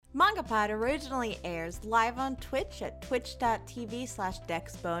MangaPod originally airs live on Twitch at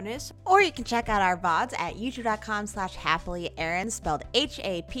twitch.tv/dexbonus, or you can check out our VODs at youtube.com/happilyerin, spelled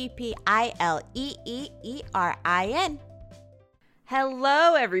HAPPILEEEERIN.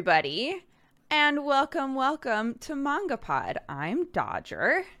 Hello, everybody, and welcome to MangaPod. I'm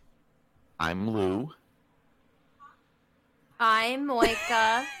Dodger. I'm Lou. I'm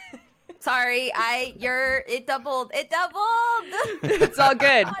Moika. Sorry, it doubled. It's all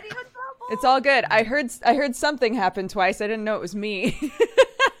good. It's all good. I heard something happen twice. I didn't know it was me.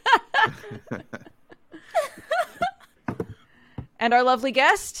 And our lovely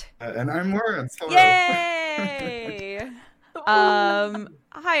guest. And I'm Lawrence. Hello. Yay!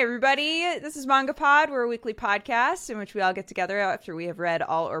 Hi, everybody. This is MangaPod. We're a weekly podcast in which we all get together after we have read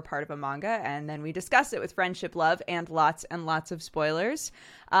all or part of a manga, and then we discuss it with friendship, love, and lots of spoilers.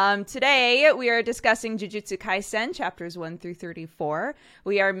 Today, we are discussing Jujutsu Kaisen, chapters 1 through 34.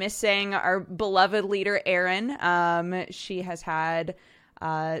 We are missing our beloved leader, Erin. She has had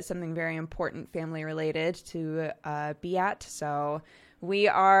something very important family-related to be at, so we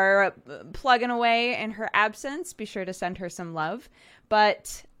are plugging away in her absence. Be sure to send her some love.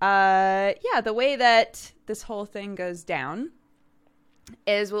 But the way that this whole thing goes down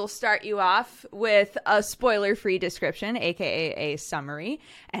is we'll start you off with a spoiler-free description, aka a summary.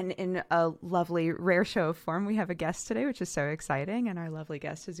 And in a lovely rare show of form, we have a guest today, which is so exciting. And our lovely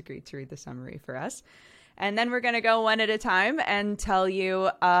guest has agreed to read the summary for us. And then we're going to go one at a time and tell you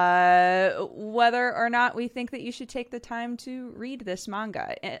whether or not we think that you should take the time to read this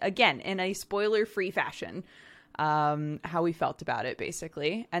manga. Again, in a spoiler-free fashion, how we felt about it,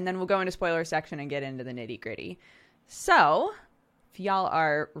 basically. And then we'll go into spoiler section and get into the nitty-gritty. So, if y'all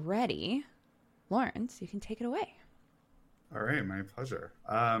are ready, Lawrence, you can take it away. All right, my pleasure.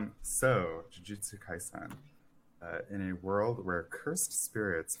 So, Jujutsu Kaisen. In a world where cursed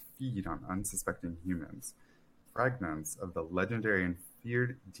spirits feed on unsuspecting humans, fragments of the legendary and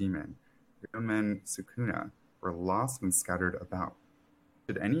feared demon, Ryomen Sukuna, were lost and scattered about.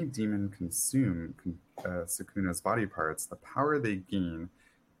 Should any demon consume Sukuna's body parts, the power they gain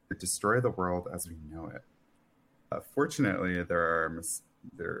could destroy the world as we know it. Fortunately, there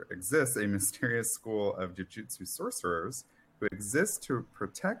exists a mysterious school of Jujutsu sorcerers who exist to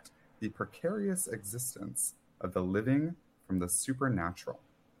protect the precarious existence of the living from the supernatural.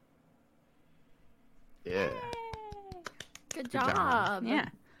 Yeah. Good job. Yeah.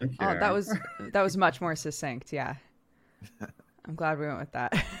 Thank you. Oh, that was much more succinct. Yeah. I'm glad we went with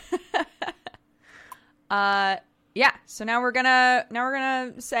that. Yeah. So now we're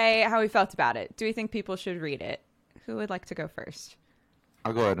gonna say how we felt about it. Do we think people should read it? Who would like to go first?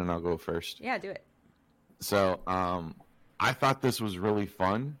 I'll go ahead and I'll go first. Yeah, do it. So, I thought this was really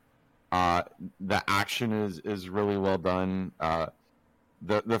fun. The action is really well done.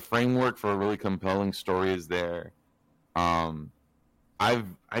 The framework for a really compelling story is there. I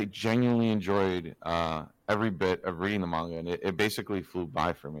genuinely enjoyed every bit of reading the manga, and it basically flew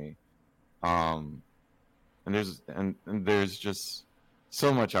by for me. And there's just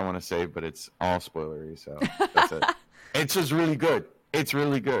so much I want to say, but it's all spoilery, so that's it. It's just really good. It's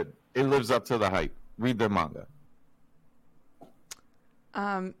really good. It lives up to the hype. Read the manga.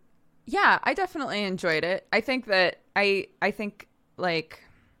 Yeah, I definitely enjoyed it. I think that I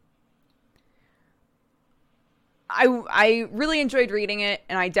really enjoyed reading it,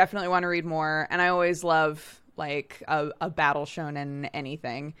 and I definitely want to read more. And I always love like a battle shonen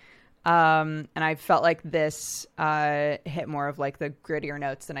anything. And I felt like this hit more of like the grittier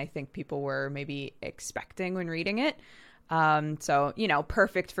notes than I think people were maybe expecting when reading it. So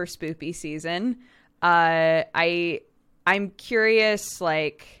perfect for spoopy season. I'm curious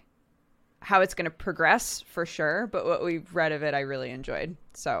like how it's going to progress for sure, but what we've read of it, I really enjoyed.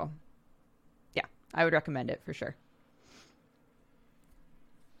 So, yeah, I would recommend it for sure.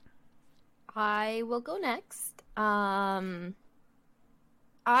 I will go next. It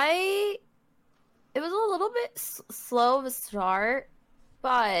was a little bit slow of a start,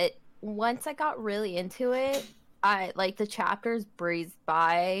 but once I got really into it, the chapters breezed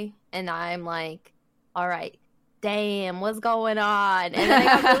by, and I'm like, all right, damn, what's going on? And then I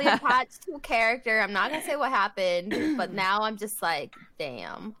got really attached to a character. I'm not gonna say what happened, but now I'm just like,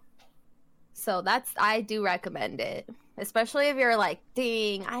 damn. So I do recommend it, especially if you're like,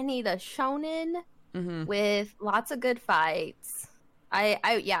 dang, I need a shonen with lots of good fights.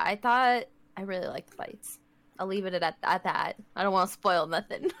 I thought I really liked the fights. I'll leave it at that. I don't want to spoil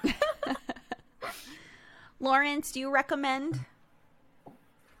nothing. Lawrence, do you recommend?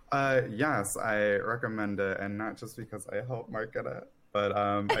 Yes, I recommend it, and not just because I helped market it, but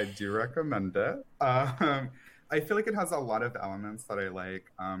I do recommend it. I feel like it has a lot of elements that I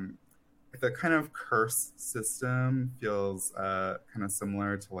like. the kind of curse system feels kind of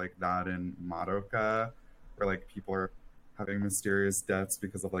similar to like that in Madoka, where like people are having mysterious deaths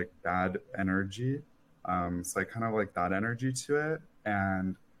because of like bad energy. So I kind of like that energy to it,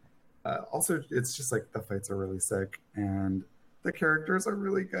 and also it's just like the fights are really sick and the characters are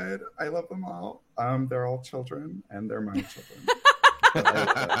really good. I love them all. They're all children and they're my children.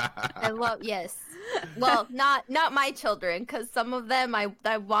 I love, yes. Well, not my children, because some of them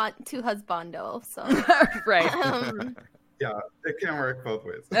I want to husbando. So Right. Yeah, it can work both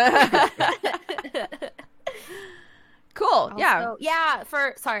ways. Cool. Yeah. Also, yeah.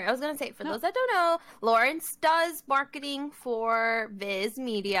 I was gonna say, for those that don't know, Lawrence does marketing for Viz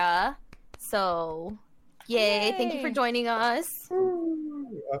Media. So, yay. Thank you for Yay. joining us.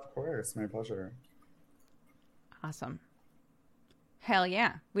 Ooh, of course, my pleasure. Awesome. Hell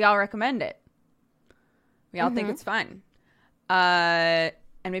yeah. We all recommend it. We all think it's fun. And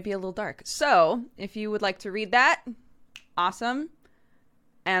maybe a little dark. So, if you would like to read that, awesome.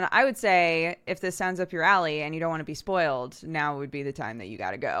 And I would say, if this sounds up your alley and you don't want to be spoiled, now would be the time that you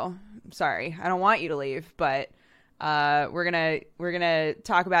got to go. I'm sorry. I don't want you to leave, but we're gonna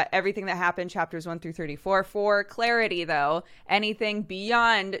talk about everything that happened chapters 1 through 34. For clarity, though, anything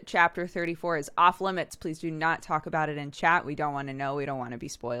beyond chapter 34 is off limits. Please do not talk about it in chat. We don't want to know. We don't want to be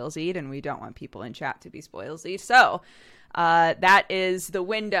spoilsied, and we don't want people in chat to be spoilsied. So that is the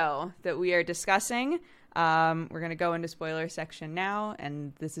window that we are discussing. We're going to go into spoiler section now,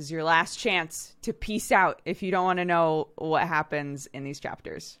 and this is your last chance to peace out if you don't want to know what happens in these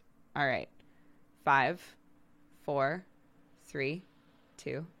chapters. All right. 5, 4, 3,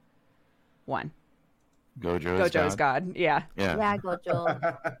 2, 1. Gojo is God. Yeah, Yeah. Yeah,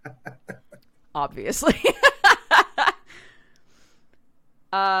 Gojo. obviously.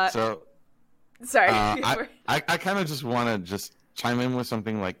 So Sorry. I kind of just want to just chime in with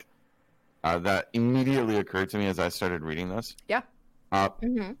something like that immediately occurred to me as I started reading this. Yeah.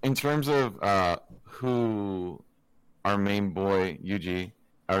 In terms of who our main boy Yuji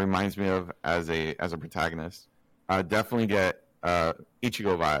reminds me of as a protagonist, definitely get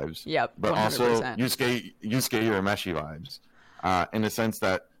Ichigo vibes. Yep. But 100%. also Yusuke Urameshi vibes, in the sense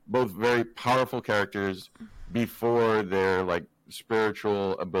that both very powerful characters before their like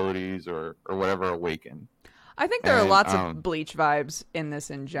spiritual abilities or whatever awaken. I think there are And, lots of Bleach vibes in this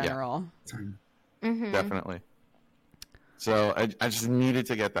in general. Definitely. So I just needed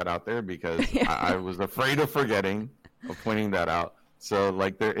to get that out there because I was afraid of forgetting, of pointing that out. So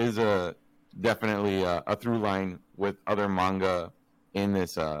like there is definitely a through line with other manga in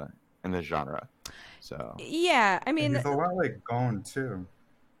this genre. So Yeah, I mean, He's a lot like Gon too.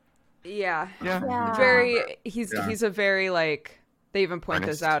 yeah. Yeah. Very he's a very like, they even point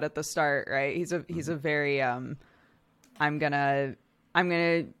this Earnest. out at the start, right? He's a very I'm gonna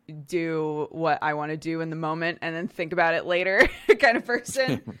do what I want to do in the moment and then think about it later kind of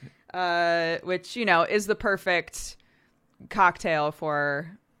person, which, you know, is the perfect cocktail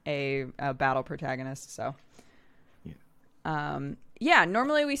for a battle protagonist. So yeah,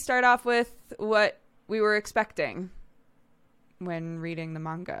 normally we start off with what we were expecting when reading the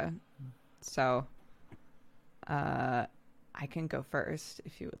manga. So I can go first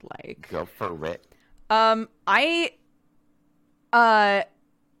if you would like. go for it. I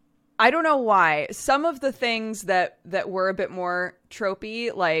don't know why. Some of the things that were a bit more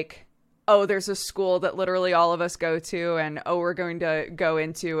tropey, like, oh, there's a school that literally all of us go to, and oh, we're going to go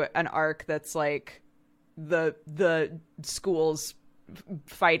into an arc that's like the schools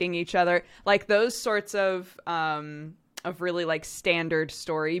fighting each other. Like those sorts of really like standard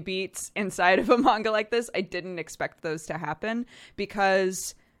story beats inside of a manga like this. I didn't expect those to happen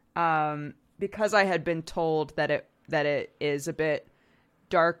because I had been told that it is a bit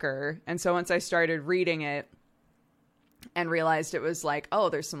darker. And so once I started reading it and realized it was like, oh,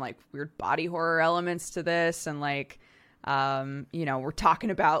 there's some like weird body horror elements to this, and like you know, we're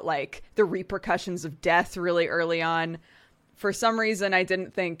talking about like the repercussions of death really early on. For some reason, I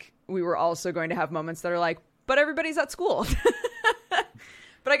didn't think we were also going to have moments that are like, but everybody's at school.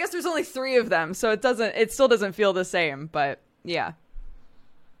 But I guess there's only 3 of them, so it still doesn't feel the same. But yeah.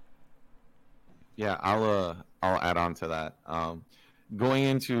 Yeah, I'll add on to that. Going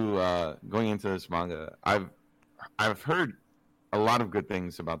into this manga, I've heard a lot of good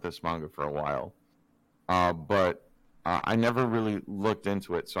things about this manga for a while, but I never really looked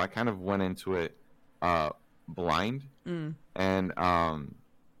into it. So I kind of went into it blind, and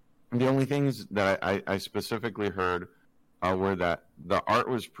the only things that I specifically heard were that the art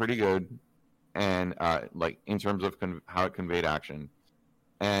was pretty good, and like in terms of how it conveyed action,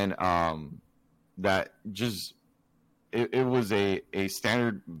 and that just it was a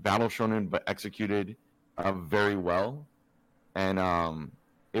standard battle shonen, but executed very well, and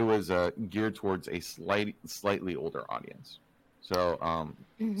it was geared towards a slightly older audience. So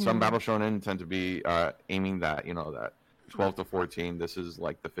some battle shonen tend to be aiming that that 12 to 14. This is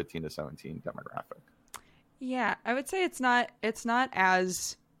like the 15 to 17 demographic. Yeah, I would say it's not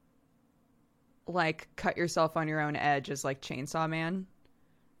as like cut yourself on your own edge as like Chainsaw Man.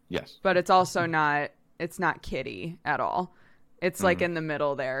 Yes. But it's also not kiddie at all. It's like in the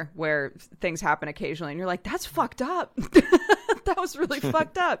middle there where things happen occasionally and you're like, that's fucked up. That was really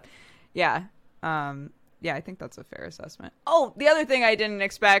fucked up. Yeah. Yeah, I think that's a fair assessment. Oh, the other thing I didn't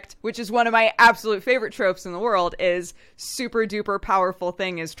expect, which is one of my absolute favorite tropes in the world, is super duper powerful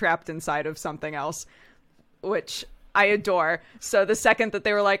thing is trapped inside of something else, which I adore. So the second that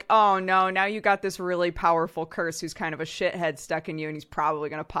they were like, oh no, now you got this really powerful curse who's kind of a shithead stuck in you and he's probably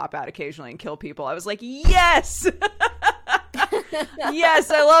going to pop out occasionally and kill people, I was like, yes!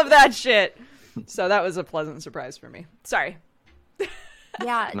 Yes, I love that shit. So that was a pleasant surprise for me. Sorry.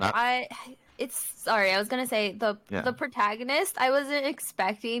 Yeah, I was gonna say the protagonist, I wasn't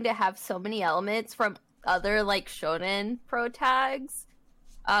expecting to have so many elements from other like shonen pro tags.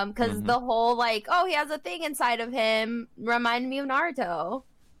 Because the whole like, oh, he has a thing inside of him reminded me of Naruto.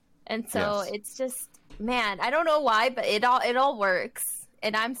 And so it's just, man, I don't know why, but it all works.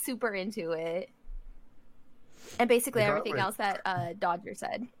 And I'm super into it. And basically everything else that Dodger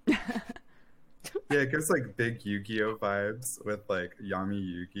said. Yeah, it gives like big Yu-Gi-Oh vibes with like Yami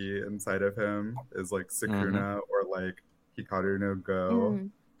Yugi inside of him is like Sukuna or like Hikaru no Go.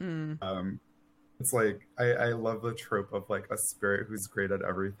 It's like I love the trope of like a spirit who's great at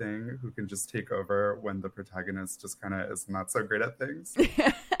everything who can just take over when the protagonist just kind of is not so great at things.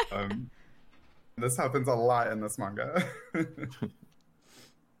 This happens a lot in this manga.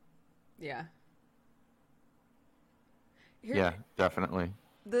 Yeah. Yeah, definitely.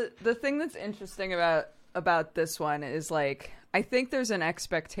 The thing that's interesting about this one is like I think there's an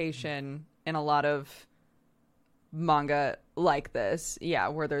expectation in a lot of manga like this,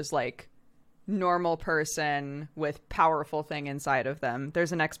 where there's like normal person with powerful thing inside of them.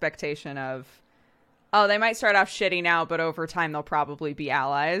 There's an expectation of, oh, they might start off shitty now, but over time they'll probably be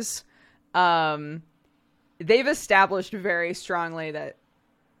allies. They've established very strongly that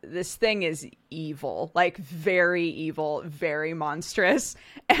this thing is evil, like very evil, very monstrous.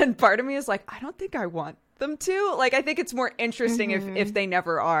 And part of me is like, I don't think I want them to. Like, I think it's more interesting if they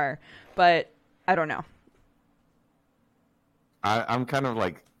never are, but I don't know. I'm kind of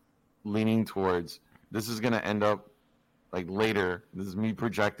like leaning towards this is going to end up like later. This is me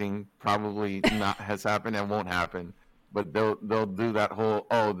projecting, probably not has happened and won't happen, but they'll do that whole,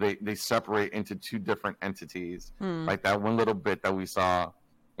 they separate into two different entities. Like that one little bit that we saw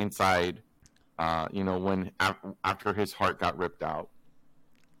inside, when after his heart got ripped out.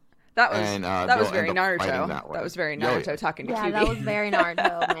 That was very Naruto. That was very Naruto talking to Kyuubi. Yeah, that was very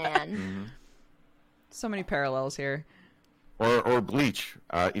Naruto, man. So many parallels here. Or Bleach,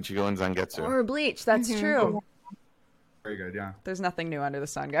 Ichigo and Zangetsu. Or Bleach, that's true. Very good, yeah. There's nothing new under the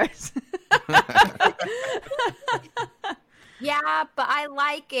sun, guys. Yeah, but I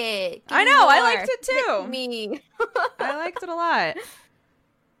like it. I know, I liked it too. Me. I liked it a lot.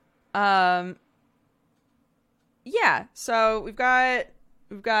 Yeah, so we've got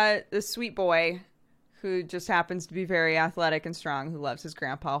this sweet boy who just happens to be very athletic and strong, who loves his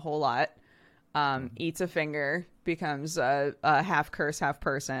grandpa a whole lot. Eats a finger, becomes a half curse, half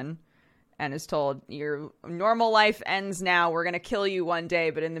person, and is told, your normal life ends now. We're going to kill you one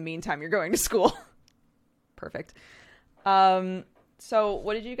day, but in the meantime, you're going to school. Perfect. So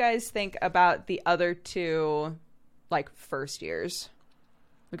what did you guys think about the other two, like, first years?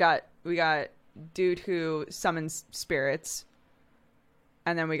 We got dude who summons spirits,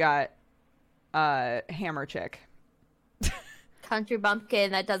 and then we got hammer chick. Country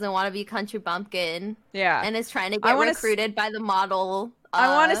bumpkin that doesn't want to be country bumpkin. Yeah. And is trying to get recruited by the model. I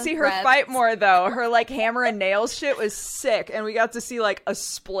want to see her reps. fight more, though. Her, like, hammer and nails shit was sick, and we got to see, like, a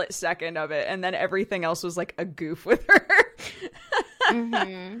split second of it, and then everything else was, like, a goof with her.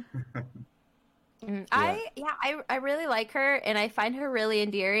 I really like her, and I find her really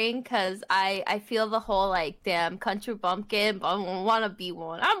endearing, because I feel the whole, like, damn, country bumpkin, but I want to be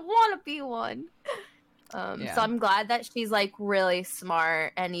one. I want to be one. So I'm glad that she's, like, really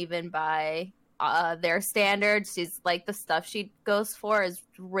smart, and even by their standards, she's, like, the stuff she goes for is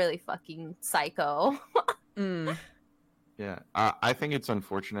really fucking psycho. Yeah, I think it's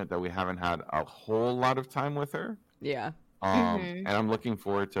unfortunate that we haven't had a whole lot of time with her. Yeah. And I'm looking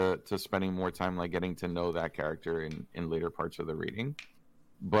forward to spending more time, like, getting to know that character in later parts of the reading.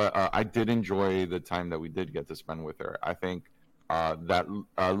 but I did enjoy the time that we did get to spend with her. I think that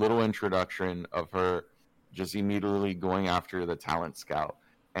little introduction of her just immediately going after the talent scout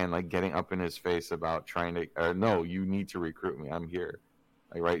and like getting up in his face about trying to, no, you need to recruit me. I'm here,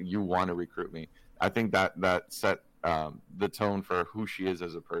 like, right? You want to recruit me. I think that set the tone for who she is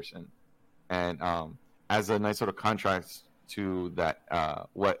as a person, and as a nice sort of contrast to that,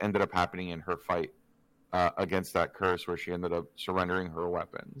 what ended up happening in her fight against that curse, where she ended up surrendering her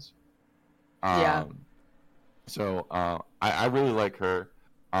weapons. So I really like her.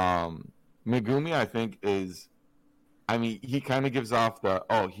 Megumi, I think, is, I mean, he kind of gives off the,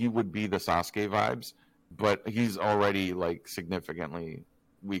 he would be the Sasuke vibes, but he's already like significantly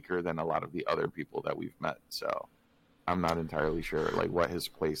weaker than a lot of the other people that we've met. So I'm not entirely sure like what his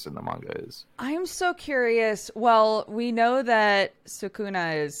place in the manga is. I'm so curious. Well, we know that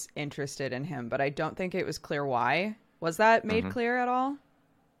Sukuna is interested in him, but I don't think it was clear why. Was that made clear at all?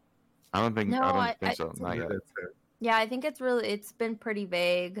 I don't think so. Not yet. Yeah, I think it's been pretty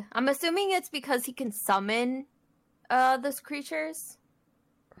vague. I'm assuming it's because he can summon those creatures.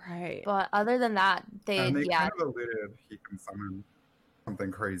 Right. But other than that, they kind of alluded he can summon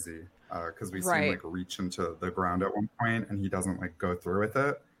something crazy, because we see him like reach into the ground at one point and he doesn't like go through with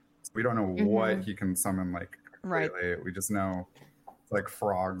it. So we don't know what he can summon like completely. We just know it's like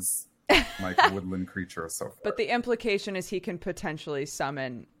frogs, like woodland creatures, so forth. But the implication is he can potentially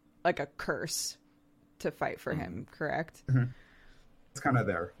summon like a curse to fight for him, correct? It's kind of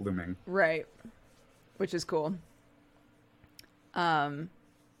there, looming. Right. Which is cool. Yeah.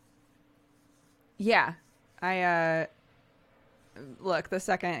 I look, the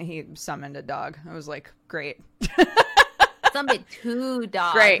second he summoned a dog, I was like, great. Summoned 2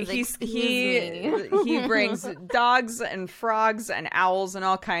 dogs. Great. He brings dogs and frogs and owls and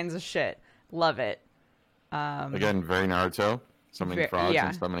all kinds of shit. Love it. Again, very Naruto. Summoning frogs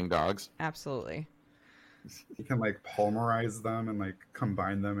and summoning dogs. Absolutely. You can like pulverize them and like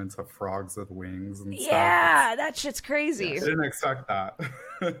combine them into frogs with wings and stuff. Yeah, that shit's crazy. I didn't expect that.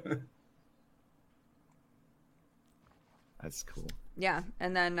 That's cool. Yeah,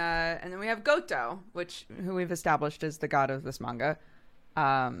 and then we have Goto, who we've established as the god of this manga.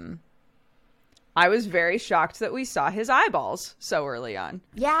 I was very shocked that we saw his eyeballs so early on.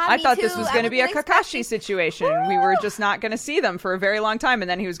 Yeah, I thought this was going to be a Kakashi situation. We were just not going to see them for a very long time,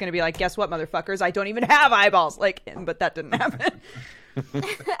 and then he was going to be like, "Guess what, motherfuckers? I don't even have eyeballs." Like, but that didn't happen.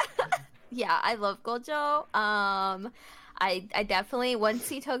 Yeah, I love Gojo. I definitely, once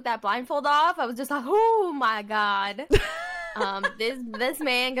he took that blindfold off, I was just like, "Oh my god, this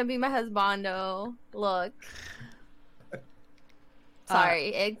man gonna be my husbando." Look. Sorry,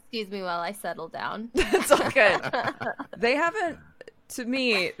 excuse me while I settle down. It's all good. They haven't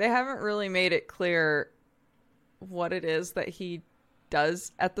really made it clear what it is that he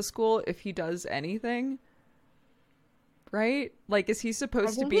does at the school, if he does anything. Right? Like, is he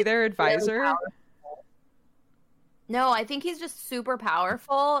supposed to be their advisor? No, I think he's just super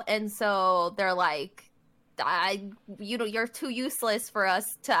powerful, and so they're like, you're too useless for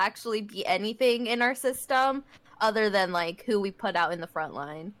us to actually be anything in our system other than like who we put out in the front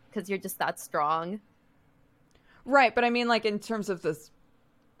line, because you're just that strong. Right, but I mean, like, in terms of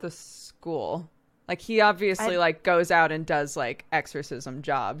the school, like, he obviously like goes out and does like exorcism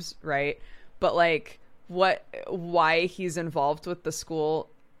jobs, right? But like, why he's involved with the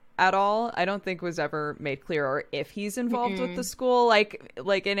school at all, I don't think was ever made clear, or if he's involved with the school,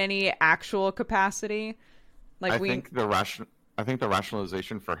 like in any actual capacity. Like, I think the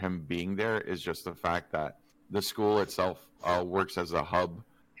rationalization for him being there is just the fact that the school itself works as a hub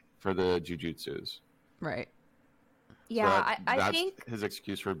for the jujutsus. Right. Yeah, so I think that's his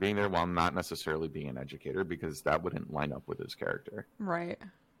excuse for being there, while not necessarily being an educator, because that wouldn't line up with his character. Right.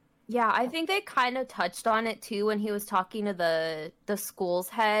 Yeah, I think they kind of touched on it too when he was talking to the school's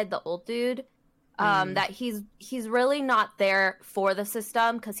head, the old dude, that he's really not there for the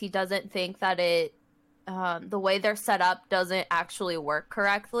system because he doesn't think that it the way they're set up doesn't actually work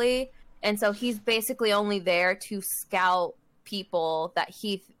correctly. And so he's basically only there to scout people that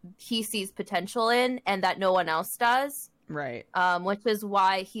he sees potential in and that no one else does. Right. Which is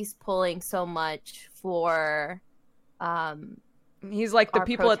why he's pulling so much for he's like, the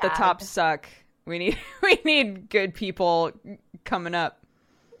people at the top suck. We need good people coming up.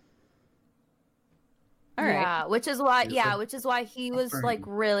 All right. Yeah, which is why he was like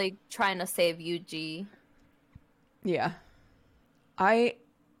really trying to save Yuji. Yeah.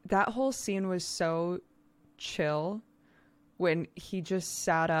 That whole scene was so chill when he just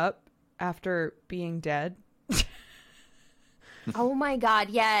sat up after being dead. Oh my god,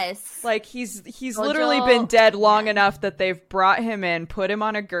 yes. Like he's Gojo- literally been dead long enough that they've brought him in, put him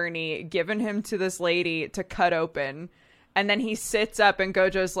on a gurney, given him to this lady to cut open, and then he sits up and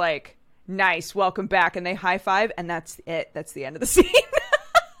Gojo's like, "Nice, welcome back," and they high five, and that's it. That's the end of the scene.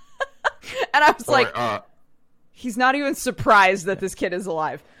 And I was like, he's not even surprised that this kid is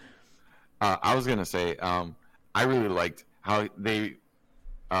alive. I was gonna say, I really liked how they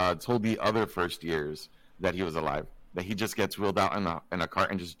told the other first years that he was alive. That he just gets wheeled out in a cart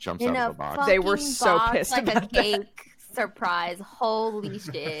and just jumps out of the box. They were fucking so box, pissed like about a cake surprise. Holy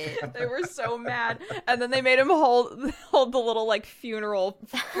shit. They were so mad. And then they made him hold the little like funeral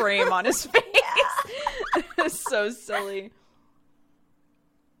frame on his face. It was so silly.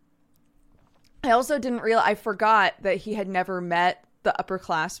 I also didn't realize, I forgot that he had never met the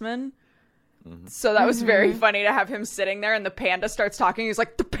upperclassmen. So that was very funny to have him sitting there and the panda starts talking. He's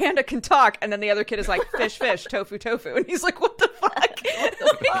like, the panda can talk. And then the other kid is like, fish, fish, tofu, tofu. And he's like, what the fuck? What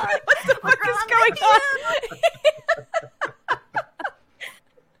the fuck is going on?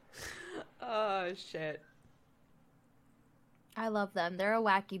 Oh, shit. I love them. They're a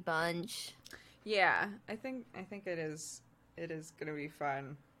wacky bunch. Yeah, I think it is gonna be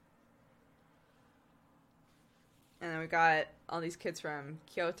fun. And then we got all these kids from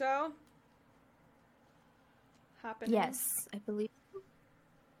Kyoto happening. Yes, I believe.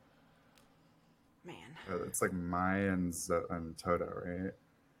 Man. It's like Mai and Toto, right?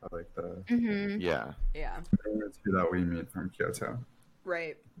 I like the Mm-hmm. Yeah. Yeah. two that we meet from Kyoto.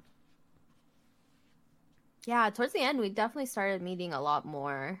 Right. Yeah, towards the end, we definitely started meeting a lot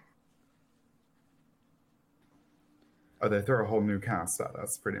more. Oh, they throw a whole new cast at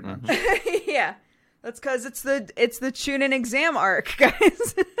us, pretty much. Yeah. That's because it's the Chunin exam arc,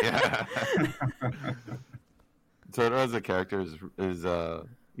 guys. Yeah. Toto as a character is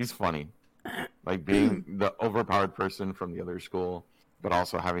he's funny, like being the overpowered person from the other school, but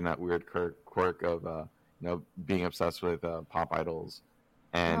also having that weird quirk of being obsessed with pop idols.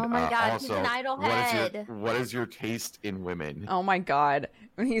 And Oh my God, also, he's an idol head. what is your taste in women? Oh my god.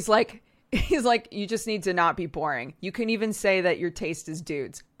 And he's like, you just need to not be boring. You can even say that your taste is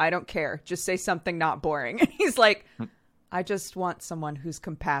dudes. I don't care. Just say something not boring. And he's like, I just want someone who's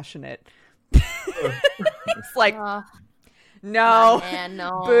compassionate. It's like, no, Man,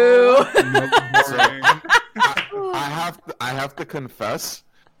 no. boo. I have to confess,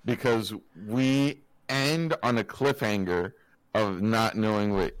 because we end on a cliffhanger of not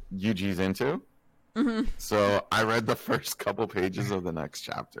knowing what Yuji's into. Mm-hmm. So I read the first couple pages of the next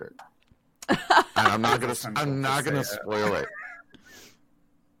chapter. And I'm not gonna spoil it.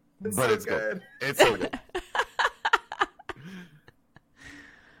 It's But so it's good. It's so good.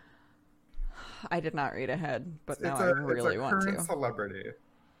 I did not read ahead, but now It's I a really want current to. celebrity.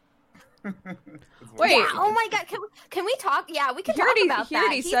 Wait. Yeah, oh my God, can we talk? Yeah, we can talk about he that.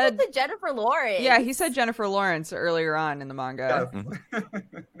 already said- said the Jennifer Lawrence. Yeah, he said Jennifer Lawrence earlier on in the manga.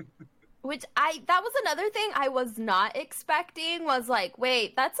 Which that was another thing I was not expecting, was like,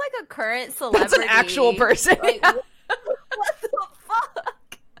 wait, that's like a current celebrity. That's an actual person. Like, what the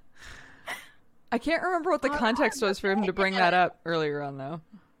fuck? I can't remember what the context was for him to bring that up earlier on, though.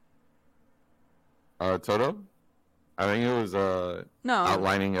 Toto? I think it was No,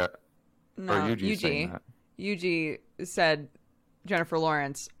 outlining no, or Yuji saying that. Yuji said Jennifer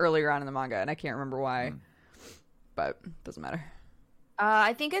Lawrence earlier on in the manga, and I can't remember why, but doesn't matter.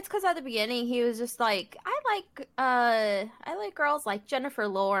 I think it's because at the beginning he was just like, I like girls like Jennifer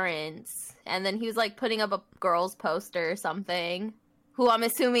Lawrence, and then he was like putting up a girls poster or something, who I'm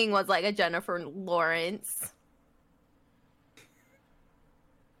assuming was like a Jennifer Lawrence.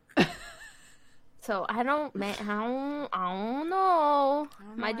 So I don't know.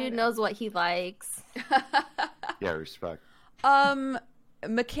 My dude knows what he likes. Yeah, respect.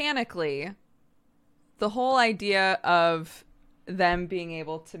 Mechanically, the whole idea of them being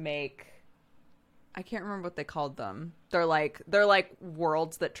able to make, I can't remember what they called them. They're like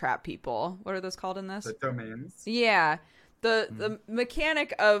worlds that trap people. What are those called in this? The domains. Yeah. The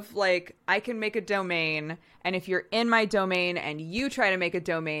mechanic of like, I can make a domain, and if you're in my domain and you try to make a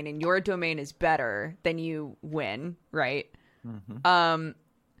domain and your domain is better, then you win, right? Mm-hmm.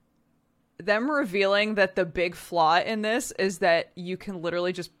 Them revealing that the big flaw in this is that you can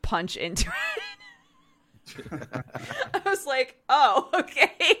literally just punch into it. I was like, oh,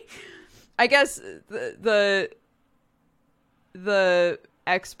 okay. I guess the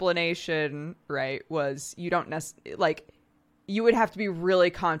explanation, right, was you don't necessarily, like, you would have to be really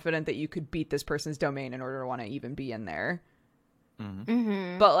confident that you could beat this person's domain in order to want to even be in there.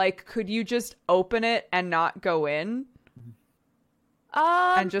 Mm-hmm. But, like, could you just open it and not go in?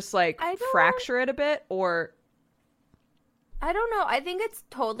 And just, like, fracture it a bit? Or... I don't know. I think it's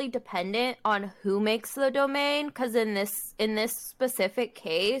totally dependent on who makes the domain, because in this specific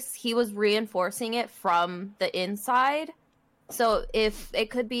case, he was reinforcing it from the inside. So if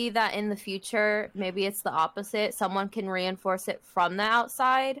it could be that in the future, maybe it's the opposite. Someone can reinforce it from the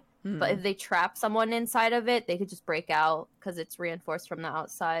outside, but if they trap someone inside of it, they could just break out because it's reinforced from the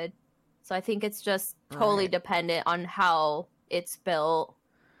outside. So I think it's just totally dependent on how it's built.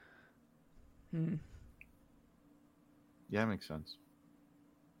 Yeah, makes sense.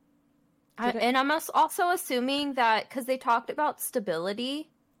 And I'm also assuming that because they talked about stability,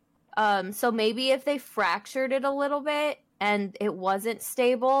 so maybe if they fractured it a little bit and it wasn't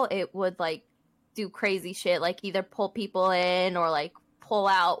stable, it would like do crazy shit, like either pull people in or like pull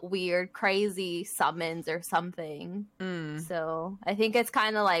out weird, crazy summons or something. So I think it's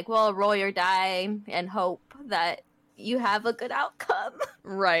kind of like, well, roll your die and hope that you have a good outcome.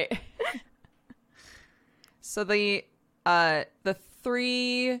 Right. So the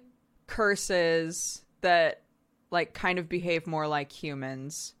 3 curses that like kind of behave more like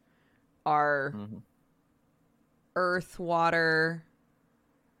humans are earth, water.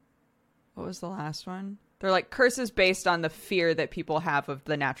 What was the last one? They're like curses based on the fear that people have of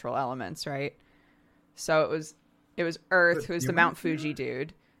the natural elements, right? So it was Earth, who was the Mount Fuji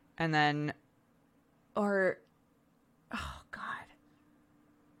dude, and then oh god.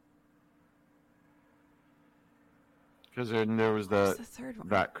 Because there was What's the third one?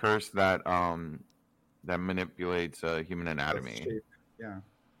 that curse that that manipulates human anatomy, Yeah.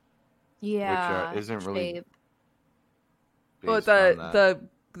 Yeah. which isn't really shape. Well, based on that.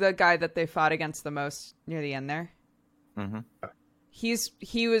 the guy that they fought against the most near the end there. He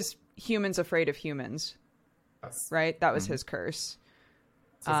was humans afraid of humans, Yes. right? That was his curse.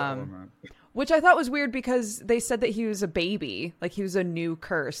 It's his element. Which I thought was weird because they said that he was a baby, like he was a new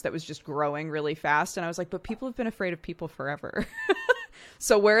curse that was just growing really fast. And I was like, but people have been afraid of people forever.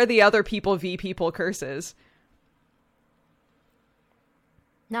 So where are the other people v people curses?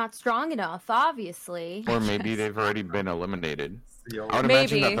 Not strong enough, obviously. Or maybe they've already been eliminated. Seal. I would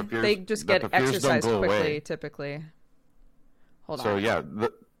imagine Maybe that the fears, they just that get the fears don't exercised go quickly, away. typically. Hold So on. yeah,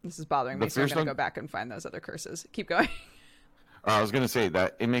 This is bothering me, the so I'm fears going to don't- go back and find those other curses. Keep going. I was gonna say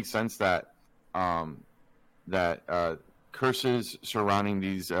that it makes sense that curses surrounding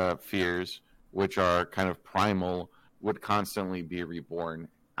these fears, which are kind of primal, would constantly be reborn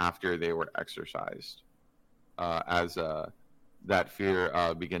after they were exercised, as that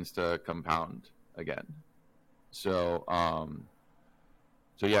fear begins to compound again. So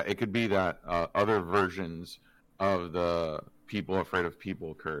yeah, it could be that other versions of the people afraid of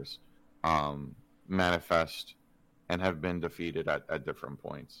people curse manifest and have been defeated at different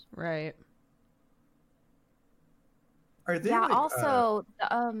points. Right. Are they Yeah, like, also,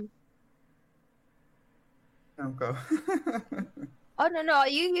 no, go. oh, no,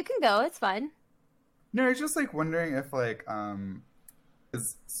 you can go. It's fine. No, I was just like wondering if like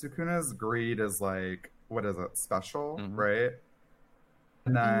is Sukuna's greed is like, what is it, special, right?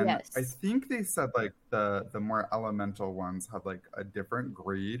 And then Yes. I think they said like the more elemental ones have like a different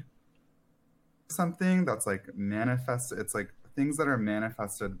greed. Something that's like manifested. It's like things that are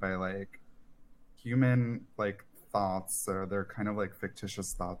manifested by like human like thoughts, or they're kind of like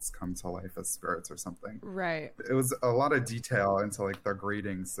fictitious thoughts come to life as spirits or something. Right. It was a lot of detail into like the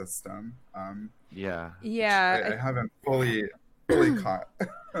grading system. Yeah. Yeah. I haven't fully caught.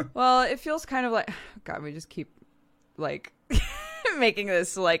 Well, it feels kind of like, God, we just keep like making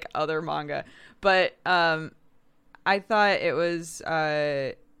this like other manga, but I thought it was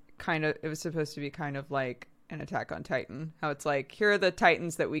it was supposed to be kind of like an Attack on Titan, how it's like, here are the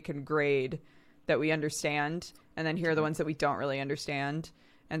Titans that we can grade, that we understand, and then here are the ones that we don't really understand.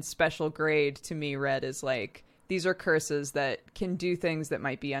 And special grade to me read is like, these are curses that can do things that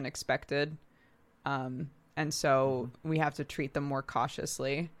might be unexpected, and so we have to treat them more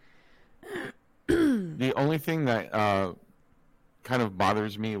cautiously. The only thing that kind of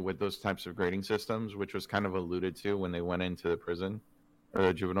bothers me with those types of grading systems, which was kind of alluded to when they went into the prison or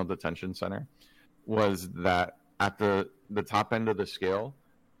the juvenile detention center, was that at the top end of the scale,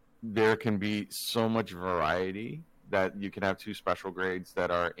 there can be so much variety that you can have 2 special grades that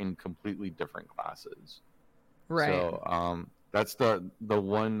are in completely different classes. Right. So that's the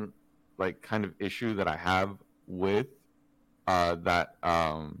one like kind of issue that I have with that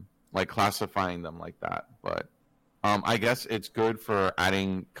like classifying them like that. But I guess it's good for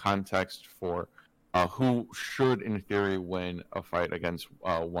adding context for who should, in theory, win a fight against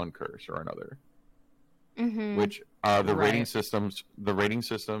one curse or another. Which the rating systems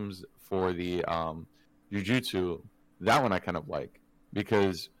for the Jujutsu, that one I kind of like,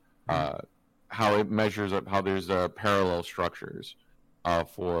 because how it measures up how there's parallel structures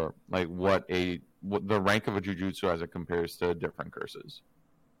for like what the rank of a jujutsu as it compares to different curses.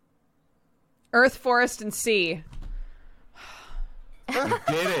 Earth, forest, and sea. You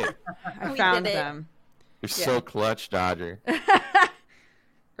did it. I We found did it. them. You're so clutch, Dodger.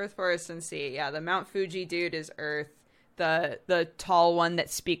 Earth, forest, and sea. Yeah, the Mount Fuji dude is Earth. The tall one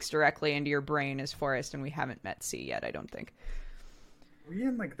that speaks directly into your brain is forest, and we haven't met sea yet, I don't think. Were we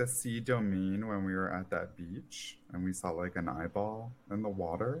in like the sea domain when we were at that beach and we saw like an eyeball in the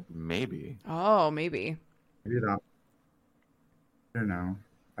water? Maybe. Oh, maybe. Maybe that. I don't know.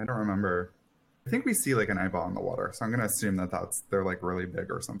 I don't remember. I think we see like an eyeball in the water, so I'm gonna assume that they're like really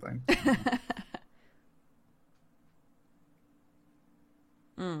big or something.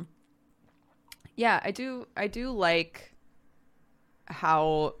 Yeah, I do like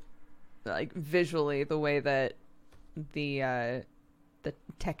how, like, visually the way that the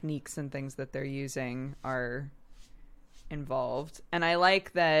techniques and things that they're using are involved. And I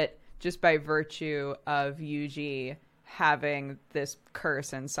like that just by virtue of Yuji having this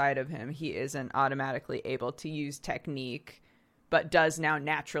curse inside of him, he isn't automatically able to use technique, but does now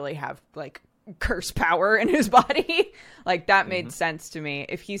naturally have like curse power in his body. Like that made sense to me.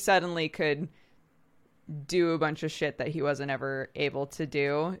 If he suddenly could do a bunch of shit that he wasn't ever able to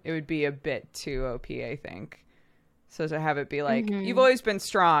do, it would be a bit too OP, I think. So to have it be like, you've always been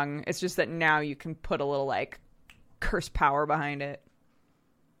strong, it's just that now you can put a little like curse power behind it.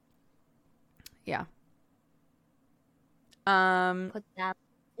 Yeah. Put that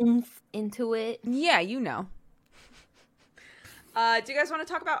oomph into it. Yeah, you know. Do you guys want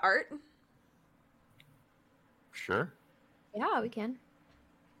to talk about art? Sure. Yeah, we can.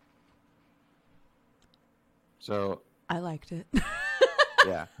 So I liked it.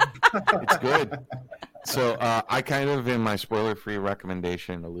 yeah, it's good. So I kind of in my spoiler-free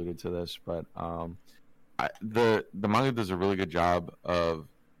recommendation alluded to this, but the manga does a really good job of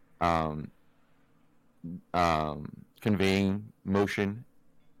conveying motion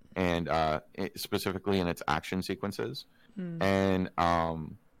and specifically in its action sequences, and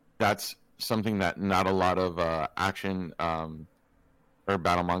that's something that not a lot of action or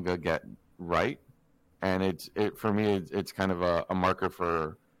battle manga get right. And it for me, it's kind of a marker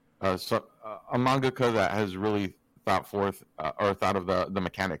for a mangaka that has really thought forth or thought of the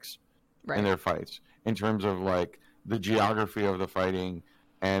mechanics in their fights in terms of like the geography of the fighting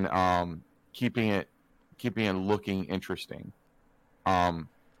and keeping it looking interesting. And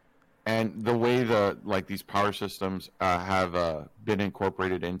the way these power systems have been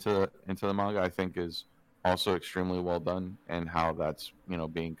incorporated into the manga, I think, is also extremely well done, and how that's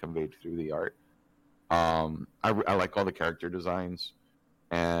being conveyed through the art. I like all the character designs,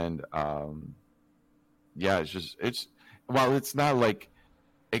 and it's while it's not like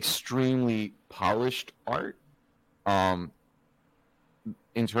extremely polished art, in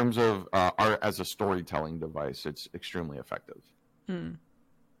terms of art as a storytelling device, it's extremely effective.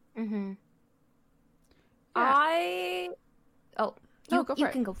 Mm-hmm. Yeah. You Go for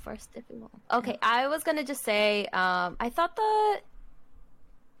it. can go first if you want. Okay, I was gonna just say, I thought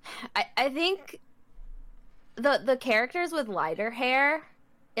I think the characters with lighter hair,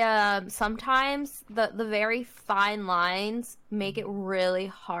 sometimes the very fine lines make it really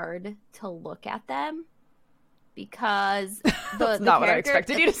hard to look at them because That's the not what I character-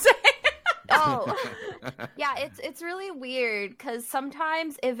 expected you to say. Oh, yeah, it's really weird because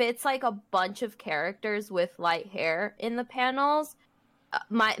sometimes if it's like a bunch of characters with light hair in the panels,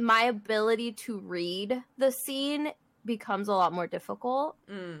 my ability to read the scene becomes a lot more difficult.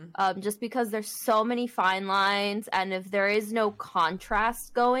 Just because there's so many fine lines, and if there is no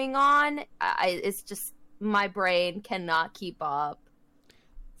contrast going on, it's just my brain cannot keep up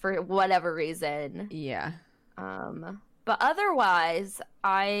for whatever reason. Yeah. But otherwise,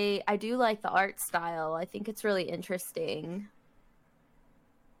 I do like the art style. I think it's really interesting.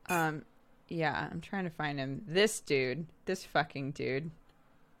 Yeah, I'm trying to find him. This fucking dude,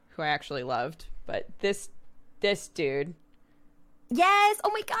 who I actually loved, but this dude. Yes!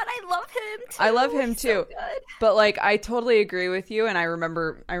 Oh my god, I love him too! I love him He's too. so good. But like, I totally agree with you, and I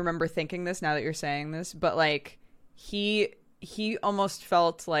remember thinking this now that you're saying this, but like, he almost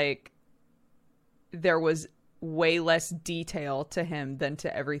felt like there was way less detail to him than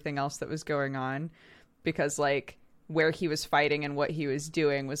to everything else that was going on, because like where he was fighting and what he was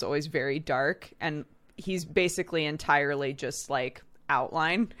doing was always very dark, and he's basically entirely just like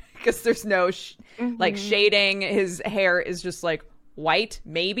outline because there's no like shading. His hair is just like white,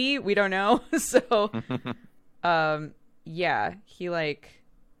 maybe, we don't know. So yeah, he like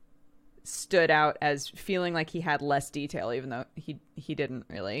stood out as feeling like he had less detail, even though he didn't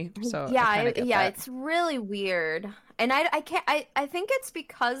really. So yeah, I kinda get that. it's really weird, and I can't. I think it's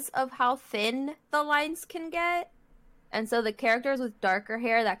because of how thin the lines can get, and so the characters with darker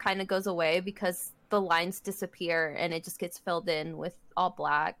hair, that kind of goes away because the lines disappear and it just gets filled in with all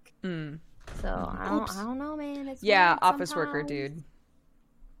black. Mm. So I don't know, man. It's Yeah, weird office worker sometimes. dude.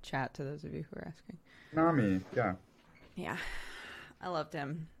 Chat to those of you who are asking. Nami, yeah. Yeah, I loved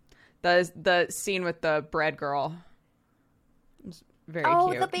him. The scene with the bread girl was very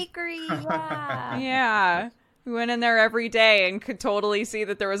cute. The bakery. Yeah. Yeah, we went in there every day and could totally see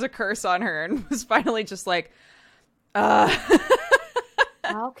that there was a curse on her, and was finally just like,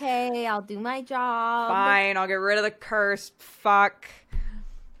 Okay, I'll do my job. fine, I'll get rid of the curse. Fuck.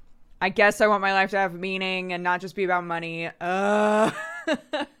 I guess I want my life to have meaning and not just be about money.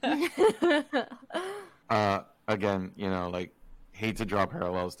 Again, you know, like, hate to draw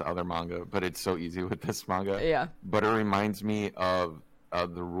parallels to other manga, but it's so easy with this manga. Yeah. But it reminds me of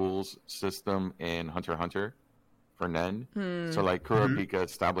the rules system in Hunter x Hunter for Nen. So like Kurapika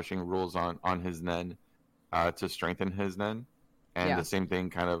establishing rules on his Nen to strengthen his Nen, and Yeah. the same thing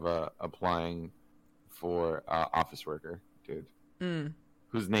kind of applying for office worker dude,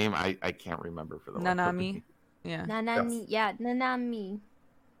 whose name I can't remember for the life of Nanami. me. Yeah. Nanami. Yeah, Nanami.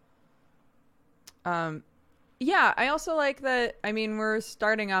 Yeah, I also like that. I mean, we're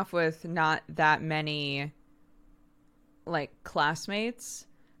starting off with not that many like classmates,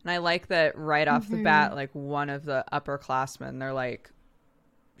 and I like that right off the bat, like one of the upperclassmen, they're like,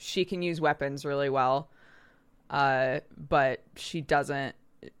 she can use weapons really well, but she doesn't.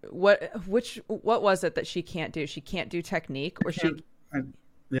 What was it that she can't do? She can't do technique, or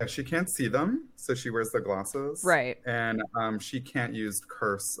Yeah, she can't see them, so she wears the glasses. Right. And she can't use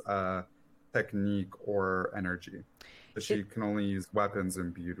curse technique or energy. But she can only use weapons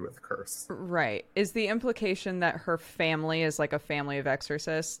imbued with curse. Right. Is the implication that her family is like a family of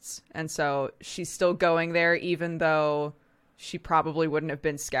exorcists, and so she's still going there even though she probably wouldn't have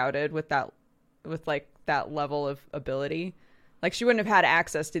been scouted with that level of ability? Like, she wouldn't have had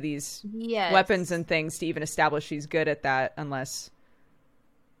access to these weapons and things to even establish she's good at that unless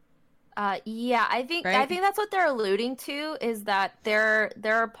Yeah, I think Right? that's what they're alluding to, is that they're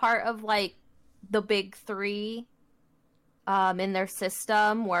a part of like the big three in their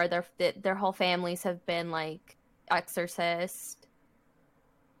system, where their whole families have been like exorcist,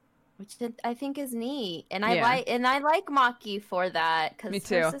 which I think is neat, and I like Maki for that, Me because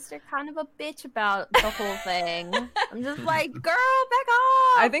too. her sister kind of a bitch about the whole thing. I'm just like, girl, back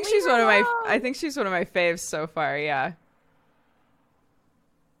off. I think leave she's her one of my alone." faves so far, yeah.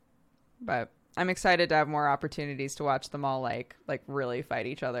 But I'm excited to have more opportunities to watch them all like really fight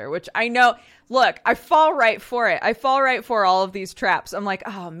each other, which I know, look, I fall right for it. I fall right for all of these traps. I'm like,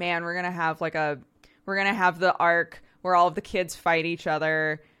 oh man, we're going to have the arc where all of the kids fight each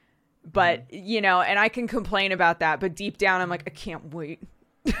other. But, you know, and I can complain about that, but deep down I'm like, I can't wait.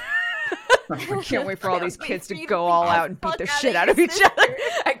 I can't wait for all these kids to go all out and beat the shit out of each other.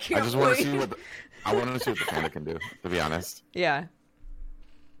 I can't I just want wait. to see I want to see what the panda can do, to be honest. Yeah.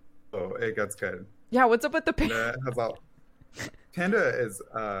 Oh, it gets good. Yeah, what's up with the Panda has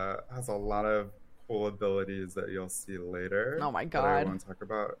a lot of cool abilities that you'll see later. Oh my that I God. won't talk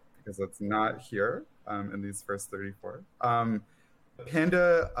about because it's not here in these first 34.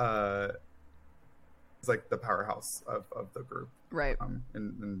 Panda is like the powerhouse of the group, Right.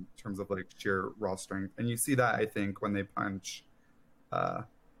 in terms of like sheer raw strength, and you see that I think when they punch. Oh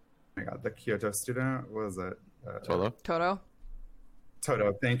my God, the Kyoto student, what was it? Toto?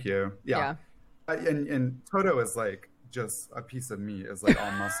 Toto, thank you. Yeah. And Toto is like just a piece of meat, is like all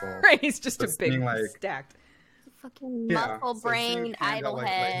muscle. Right, he's just a Just big being, like- stacked. Fucking Yeah, muscle so brain, seeing Panda, idle like,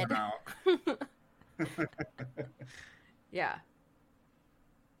 lay head. him out. Yeah.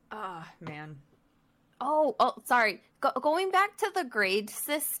 Ah, man. Oh, sorry. Going back to the grade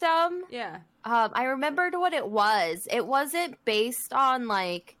system, Yeah. I remembered what it was. It wasn't based on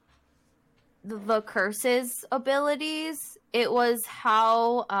like the curse's abilities. It was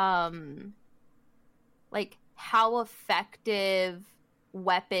how effective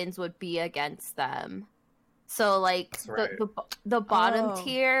weapons would be against them. So like That's right. the bottom Oh.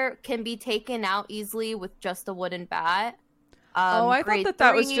 tier can be taken out easily with just a wooden bat. I grade thought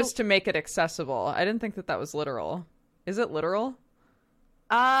that was 3 just to make it accessible. I didn't think that was literal. Is it literal?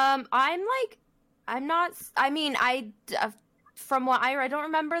 I'm not. I mean, from what I don't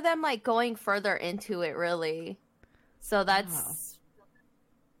remember them like going further into it really. So that's,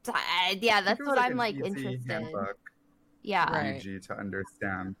 yeah, I think that's it was, what I'm an like easy interested in. handbook. Yeah. Right. Yuji to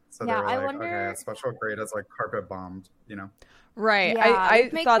understand. So Yeah, they were I like, wonder- okay, a special grade is like carpet bombed, you know? Right. Yeah, I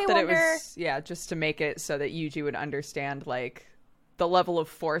it makes thought me that it wonder- was just to make it so that Yuji would understand like the level of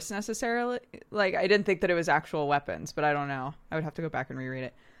force necessarily. Like I didn't think that it was actual weapons, but I don't know. I would have to go back and reread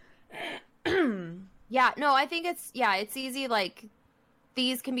it. Yeah, no, I think it's easy, like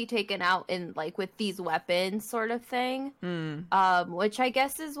these can be taken out in like with these weapons sort of thing. Which I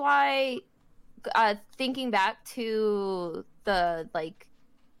guess is why thinking back to the like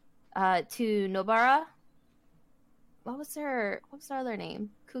to Nobara, what was her other name?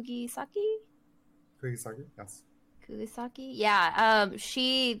 Kugisaki? Kugisaki? Yes. Kugisaki? Yeah.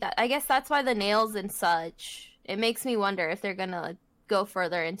 I guess that's why the nails and such. It makes me wonder if they're gonna go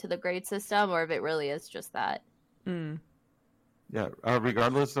further into the grade system or if it really is just that. Yeah,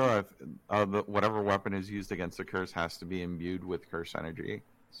 regardless though, whatever weapon is used against the curse has to be imbued with curse energy.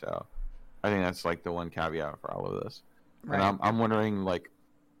 So I think that's like the one caveat for all of this. Right. And I'm wondering like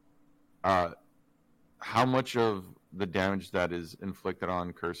how much of the damage that is inflicted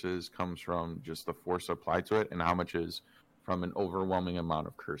on curses comes from just the force applied to it, and how much is from an overwhelming amount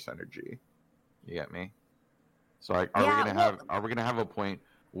of curse energy. You get me? So like, are we gonna have a point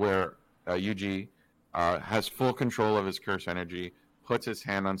where Yuji has full control of his curse energy, puts his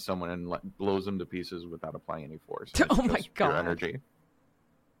hand on someone and blows them to pieces without applying any force? It's Oh my just pure God. energy.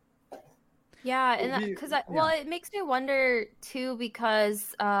 Yeah, and because it makes me wonder too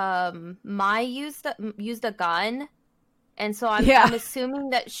because Mai used a gun, and so I'm assuming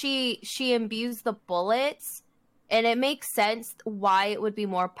that she imbues the bullets, and it makes sense why it would be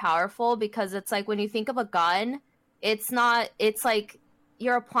more powerful because it's like when you think of a gun, it's like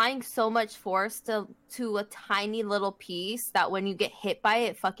you're applying so much force to a tiny little piece that when you get hit by it,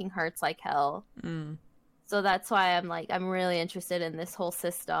 it fucking hurts like hell. So that's why I'm really interested in this whole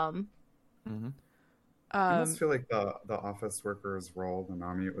system. Mm-hmm. I almost feel like the office worker's role, the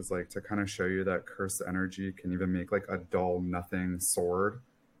Nami, it was like to kind of show you that curse energy can even make like a dull nothing sword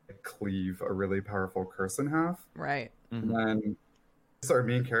cleave a really powerful curse in half. Right. Mm-hmm. And then our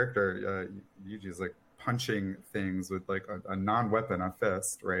main character, Yuji, is like punching things with like a non-weapon, a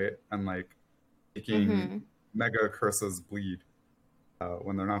fist, right? And like making mega curses bleed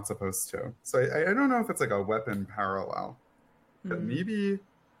when they're not supposed to. So I don't know if it's like a weapon parallel, but maybe.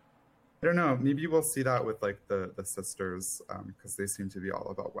 I don't know. Maybe we'll see that with like the sisters because they seem to be all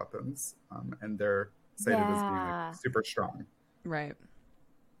about weapons and they're cited as being like super strong. Right.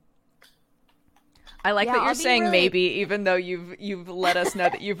 I like that you're saying maybe, even though you've let us know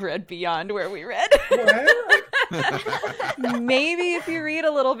that you've read beyond where we read. Maybe if you read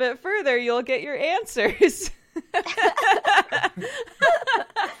a little bit further, you'll get your answers.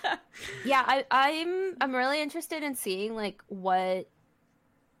 Yeah, I'm really interested in seeing like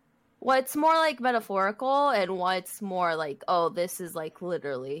what's more like metaphorical and what's more like, oh, this is like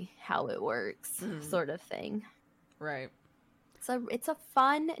literally how it works sort of thing. Right. So it's a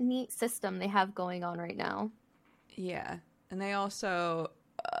fun, neat system they have going on right now. Yeah. And they also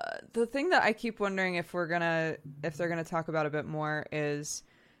the thing that I keep wondering if they're gonna talk about a bit more is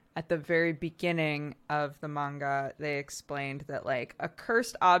at the very beginning of the manga, they explained that like a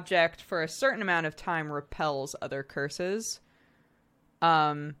cursed object for a certain amount of time repels other curses.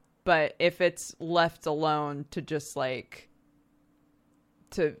 But if it's left alone to just like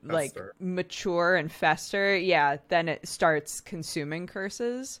mature and fester, then it starts consuming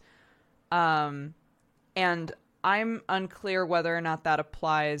curses. And I'm unclear whether or not that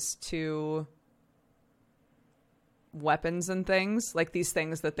applies to weapons and things, like these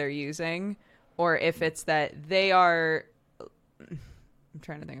things that they're using, or if it's that they are... I'm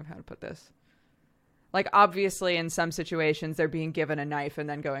trying to think of how to put this. Like, obviously, in some situations, they're being given a knife and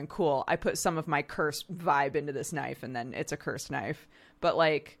then going, cool, I put some of my curse vibe into this knife, and then it's a cursed knife. But,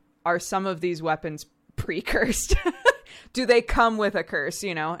 like, are some of these weapons pre-cursed? Do they come with a curse,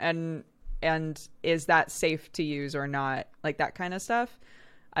 you know? And is that safe to use or not? Like, that kind of stuff.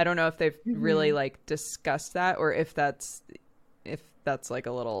 I don't know if they've really, like, discussed that, or if that's like,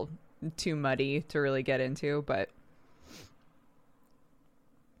 a little too muddy to really get into, but...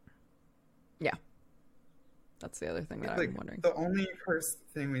 yeah. That's the other thing that I'm wondering. The only curse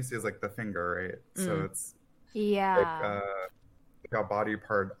thing we see is like the finger, right? So it's like a body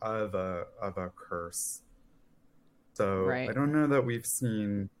part of a curse. So I don't know that we've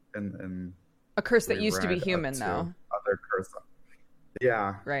seen in a curse that used to be human though. Other curse.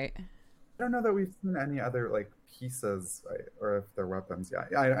 Yeah. Right. I don't know that we've seen any other like pieces, right? Or if they're weapons. Yeah.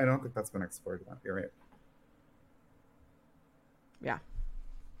 I don't think that's been explored yet. You're right. Yeah.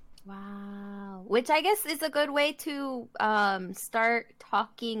 Wow. Which I guess is a good way to start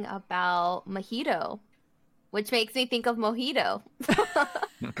talking about Mahito. which makes me think of Mojito.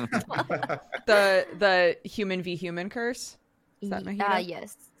 The human v human curse. Is that Mojito?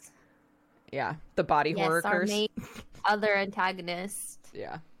 Yes. Yeah, the body horror our curse. main other antagonist.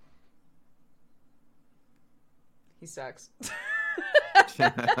 Yeah. He sucks.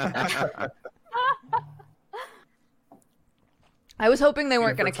 I was hoping they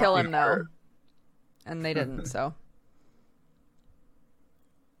weren't going to kill him, though. And they didn't, so.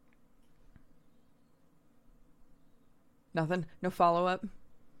 Nothing? No follow-up?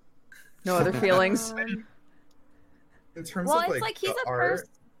 No other feelings? In terms Well, of it's like, like he's the a art, person.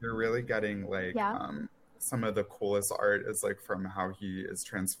 you're really getting like some of the coolest art is like from how he is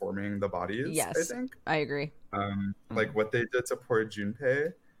transforming the bodies. Yes. I think. I agree. Like what they did to poor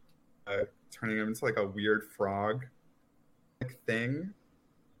Junpei, turning him into like a weird frog like thing.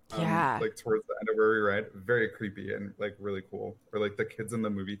 Yeah. Like towards the end of where we read, very creepy and like really cool. Or like the kids in the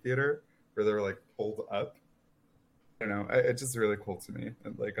movie theater where they're like pulled up. I don't know. It's just really cool to me.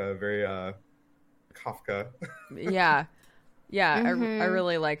 And like a very Kafka. Yeah. Yeah, Mhm. I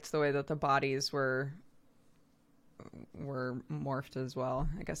really liked the way that the bodies were morphed as well.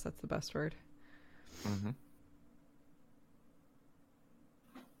 I guess that's the best word. Mhm.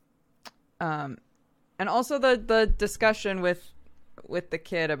 And also the discussion with the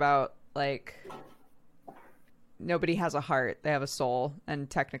kid about like nobody has a heart, they have a soul, and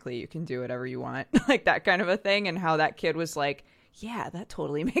technically you can do whatever you want, like that kind of a thing, and how that kid was like, yeah, that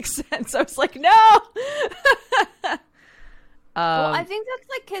totally makes sense. I was like, no. Well, I think that's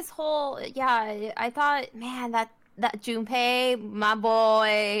like his whole. Yeah, I thought, man, that Junpei, my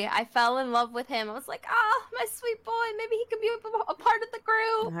boy, I fell in love with him. I was like, my sweet boy, maybe he could be a part of the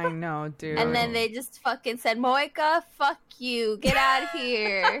group. I know, dude. And then they just fucking said, Moika, fuck you, get out of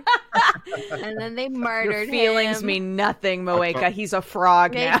here. And then they murdered Your feelings him. mean nothing, Moeka. He's a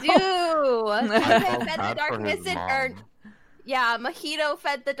frog They now. do. Junpei felt fed the bad for darkness his in mom. Yeah, Mojito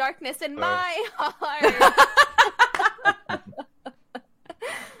fed the darkness in my heart.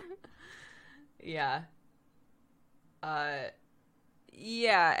 Yeah.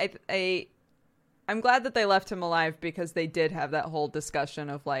 Yeah, I'm glad that they left him alive because they did have that whole discussion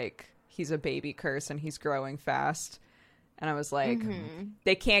of like he's a baby curse and he's growing fast. And I was like,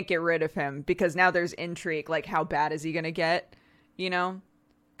 they can't get rid of him because now there's intrigue. Like, how bad is he going to get? You know?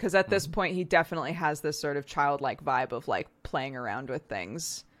 Because at this point, he definitely has this sort of childlike vibe of like playing around with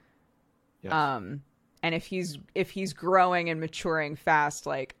things. Yes. And if he's growing and maturing fast,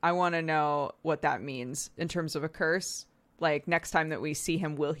 like I want to know what that means in terms of a curse. Like next time that we see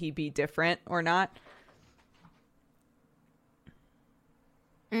him, will he be different or not?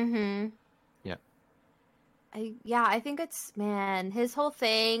 Mm-hmm. Yeah. I think it's, man, his whole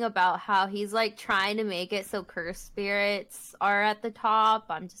thing about how he's like trying to make it so cursed spirits are at the top.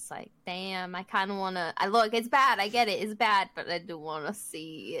 I'm just like, damn, I kind of want to. Look, it's bad. I get it. It's bad, but I do want to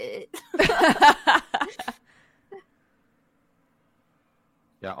see it.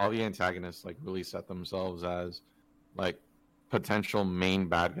 Yeah, all the antagonists like really set themselves as like potential main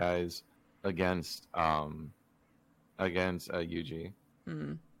bad guys against Yuji.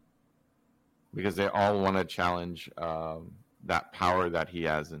 Mm. Because they all want to challenge that power that he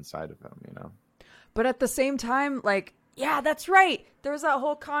has inside of him, you know. But at the same time, like, yeah, that's right. There was that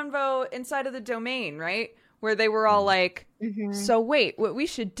whole convo inside of the domain, right? Where they were all like, so wait, what we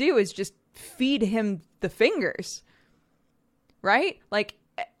should do is just feed him the fingers, right? Like,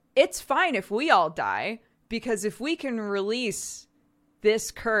 it's fine if we all die, because if we can release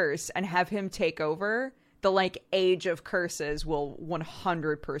this curse and have him take over, the like age of curses will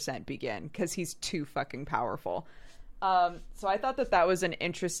 100% begin because he's too fucking powerful. So I thought that was an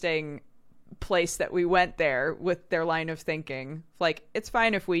interesting place that we went there with their line of thinking. Like, it's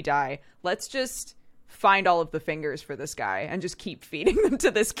fine if we die. Let's just find all of the fingers for this guy and just keep feeding them to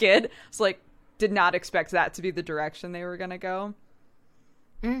this kid. It's like, did not expect that to be the direction they were going to go.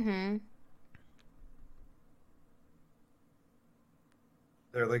 Mm-hmm.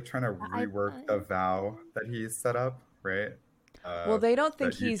 They're like trying to rework the vow that he set up, right? Well, they don't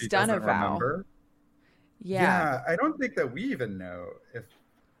think that he's Yuji done a doesn't vow. remember. Yeah. I don't think that we even know if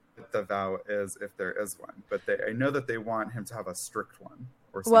the vow is, if there is one, but I know that they want him to have a strict one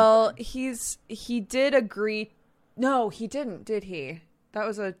or something. Well, he did agree. No, he didn't, did he? That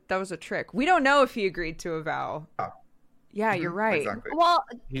was a trick. We don't know if he agreed to a vow. Oh. Yeah, you're right. Exactly. Well,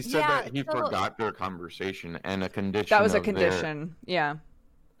 He said yeah, that he so- forgot their conversation, and a condition That was a of condition. Yeah.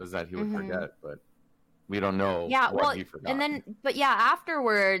 was that he would forget, but we don't know Yeah, what well, he forgot. and then, but yeah,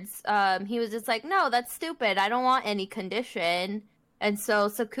 afterwards, he was just like, no, that's stupid. I don't want any condition. And so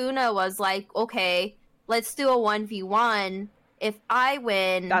Sukuna was like, okay, let's do a 1v1. if I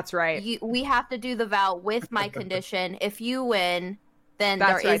win, That's right. We have to do the vow with my condition. If you win, then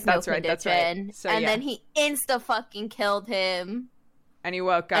That's there right, is no that's right, condition. that's right. So, and yeah. then he fucking killed him. And he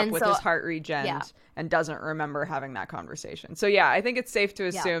woke up And with so- his heart regen yeah. and doesn't remember having that conversation. So yeah, I think it's safe to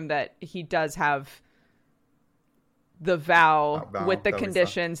assume that he does have the vow Vow with the that we saw.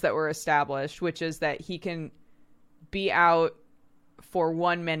 conditions that were established, which is that he can be out for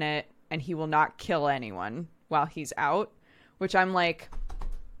 1 minute and he will not kill anyone while he's out, which I'm like,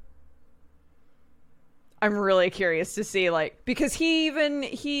 I'm really curious to see, like, because he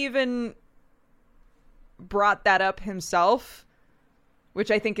even brought that up himself, which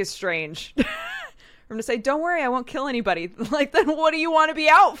I think is strange. I'm gonna say, don't worry, I won't kill anybody. Like, then what do you want to be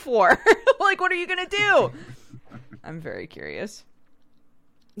out for? Like, what are you gonna do? I'm very curious.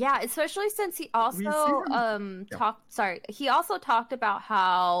 Yeah, especially since he see also him- Yeah. talked. Sorry, he also talked about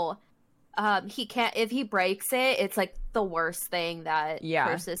how he can't, if he breaks it, it's like the worst thing that Yeah.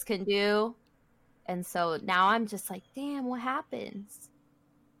 curses can do. And so now I'm just like, damn, what happens?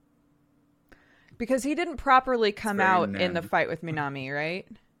 Because he didn't properly come very out in the Nen. fight with Minami, right?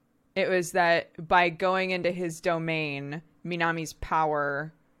 It was that by going into his domain, Minami's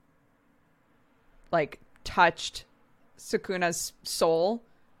power, like, touched Sukuna's soul,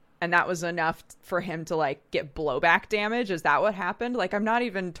 and that was enough for him to, like, get blowback damage. Is that what happened? Like, I'm not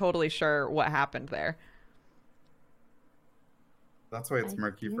even totally sure what happened there. That's why it's I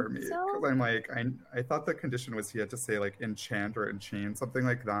murky for think me. so. Because I'm like, I thought the condition was he had to say like enchant or enchain, something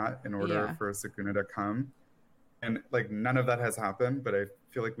like that, in order Yeah. for Sukuna to come. And like none of that has happened, but I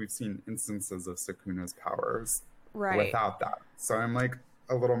feel like we've seen instances of Sukuna's powers without that. So I'm like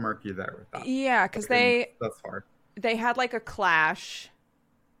a little murky there with that. Yeah, because Okay, thus far. they had like a clash,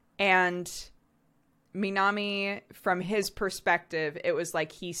 and Minami, from his perspective, it was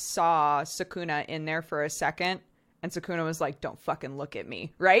like he saw Sukuna in there for a second, and Sukuna was like, don't fucking look at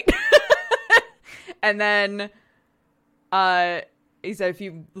me, right? And then he said, if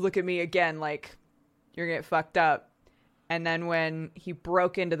you look at me again, like, you're gonna get fucked up. And then when he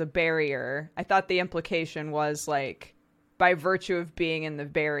broke into the barrier, I thought the implication was, like, by virtue of being in the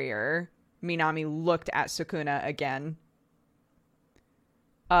barrier, Minami looked at Sukuna again.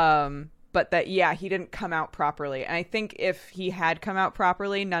 But that, yeah, he didn't come out properly. And I think if he had come out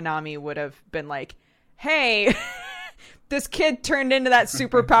properly, Nanami would have been like, hey, this kid turned into that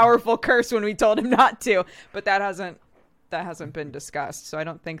super powerful curse when we told him not to. But that hasn't been discussed. So I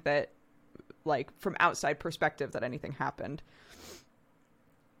don't think that, like, from outside perspective, that anything happened.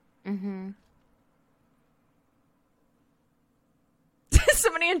 Mm-hmm.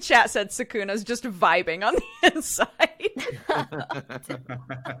 Somebody in chat said Sukuna's just vibing on the inside. I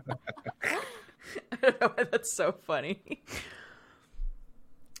don't know why that's so funny.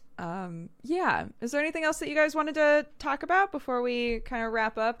 Yeah. Is there anything else that you guys wanted to talk about before we kind of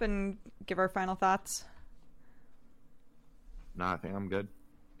wrap up and give our final thoughts? No, I think I'm good.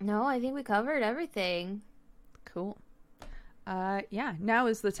 No, I think we covered everything. Cool. Yeah. Now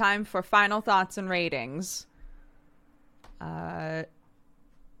is the time for final thoughts and ratings.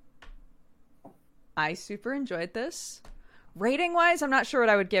 I super enjoyed this. Rating wise, I'm not sure what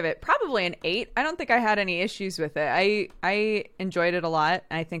I would give it. Probably an 8. I don't think I had any issues with it. I enjoyed it a lot,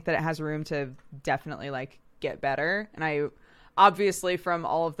 and I think that it has room to definitely, like, get better. And I obviously, from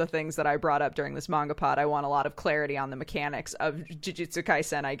all of the things that I brought up during this manga pod, I want a lot of clarity on the mechanics of Jujutsu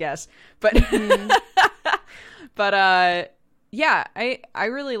Kaisen, I guess. But but yeah, I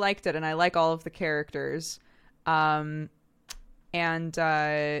really liked it, and I like all of the characters.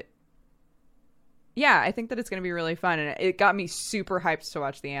 Yeah, I think that it's going to be really fun, and it got me super hyped to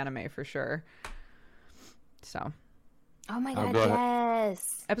watch the anime for sure. So, Oh my Oh, god, go ahead.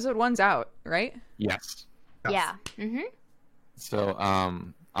 yes. episode 1's out, right? Yes. Yes. Yeah. Mm-hmm. So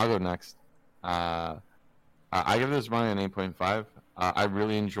I'll go next. I give this manga an 8.5. I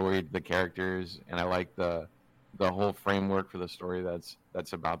really enjoyed the characters, and I like the whole framework for the story that's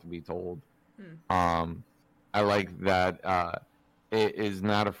about to be told. I like that it is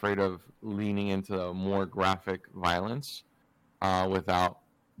not afraid of leaning into more graphic violence without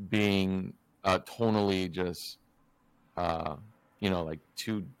being tonally just like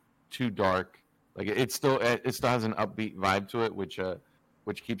too dark. Like it still has an upbeat vibe to it,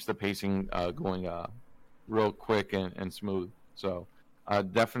 which keeps the pacing going real quick and smooth. So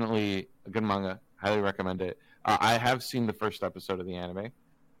definitely a good manga. Highly recommend it. I have seen the first episode of the anime,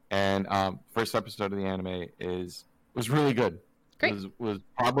 and first episode of the anime was really good. Great. Was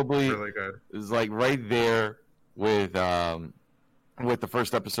probably Really good. is like right there with the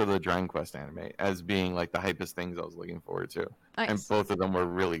first episode of the Dragon Quest anime as being like the hypest things I was looking forward to. Nice. And both of them were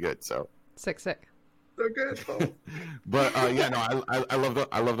really good. So Sick. so good. But yeah, no, I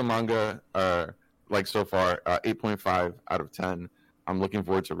love the manga. Like so far, 8.5 out of 10. I'm looking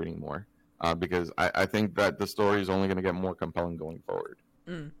forward to reading more because I think that the story is only going to get more compelling going forward.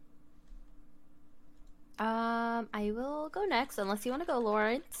 I will go next unless you want to go,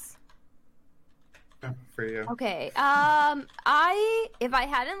 Lawrence. For you. Okay. If I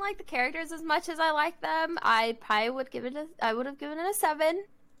hadn't liked the characters as much as I like them, I probably would have given it a 7.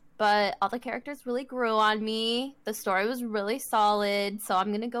 But all the characters really grew on me. The story was really solid, so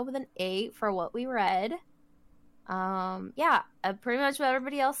I'm gonna go with an 8 for what we read. Yeah, pretty much what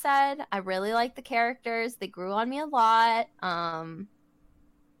everybody else said. I really like the characters. They grew on me a lot.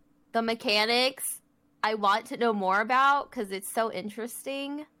 The mechanics I want to know more about because it's so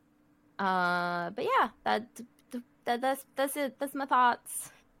interesting. But yeah, that's it. That's my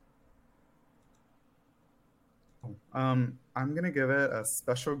thoughts. I'm gonna give it a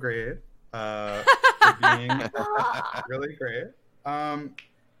special grade for being really great. I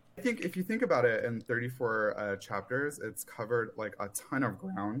think if you think about it, in 34 chapters, it's covered like a ton of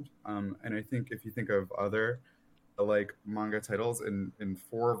ground. And I think if you think of other like manga titles in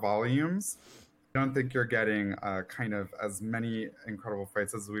 4 volumes, I don't think you're getting kind of as many incredible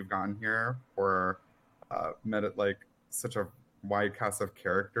fights as we've gotten here, or like such a wide cast of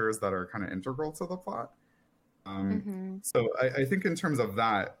characters that are kind of integral to the plot. So I think in terms of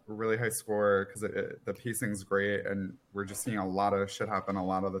that, really high score because the pacing's great and we're just seeing a lot of shit happen a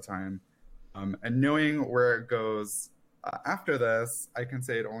lot of the time. And knowing where it goes after this, I can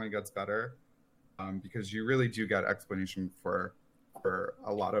say it only gets better because you really do get explanation for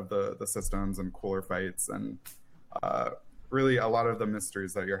a lot of the systems and cooler fights and really a lot of the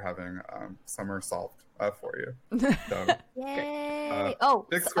mysteries that you're having. Some are solved for you. So, Yay!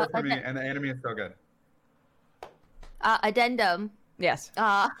 big score for me, and the anime is so good. Addendum. Yes.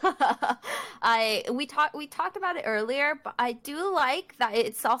 We talked about it earlier, but I do like that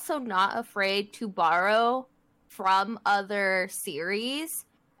it's also not afraid to borrow from other series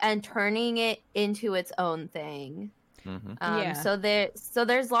and turning it into its own thing. Yeah. So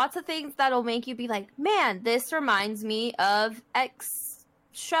there's lots of things that'll make you be like, man, this reminds me of X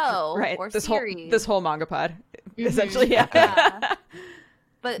show or series. This whole manga pod, essentially. Yeah. Yeah.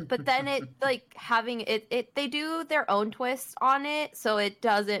 But then it like having it they do their own twist on it, so it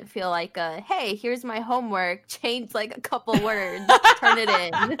doesn't feel like a hey, here's my homework, change like a couple words, turn it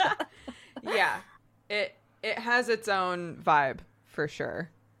in. Yeah. It has its own vibe for sure,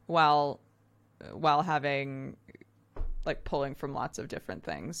 while having like pulling from lots of different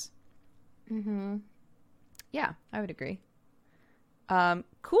things. Yeah, I would agree.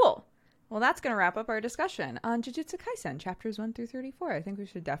 Cool. Well, that's going to wrap up our discussion on Jujutsu Kaisen, chapters 1 through 34. I think we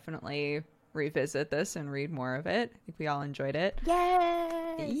should definitely revisit this and read more of it. I think we all enjoyed it.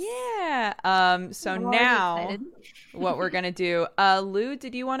 Yes! Yeah. So now, what we're going to do... Lou,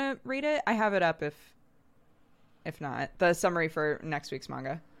 did you want to read it? I have it up if not. The summary for next week's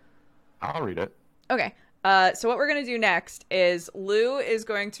manga. I'll read it. Okay. So what we're going to do next is Lou is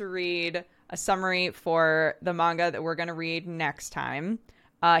going to read a summary for the manga that we're going to read next time.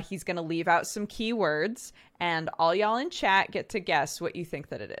 He's going to leave out some keywords, and all y'all in chat get to guess what you think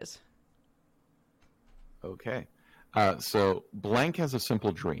that it is. Okay. So Blank has a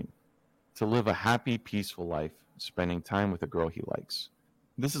simple dream: to live a happy, peaceful life, spending time with a girl he likes.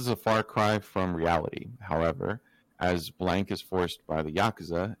 This is a far cry from reality, however, as Blank is forced by the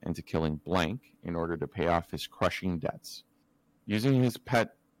Yakuza into killing Blank in order to pay off his crushing debts. Using his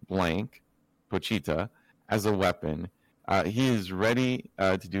pet Blank, Pochita, as a weapon, he is ready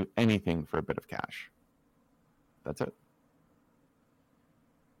to do anything for a bit of cash. That's it.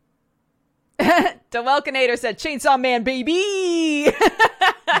 DeWelkinator said, Chainsaw Man, baby!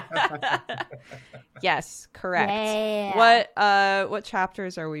 Yes, correct. Yeah. What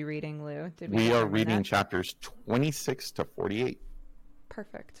chapters are we reading, Lou? We are reading chapters 26 to 48.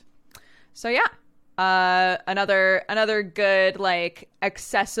 Perfect. So yeah, another good, like,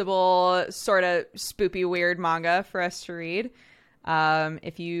 accessible, sort of spoopy, weird manga for us to read.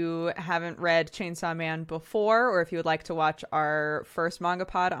 If you haven't read Chainsaw Man before, or if you would like to watch our first manga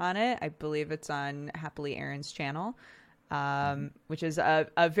pod on it, I believe it's on Happily Aaron's channel, which is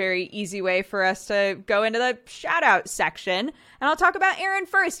a very easy way for us to go into the shout out section. And I'll talk about Aaron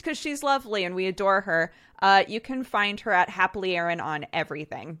first because she's lovely and we adore her. You can find her at Happily Aaron on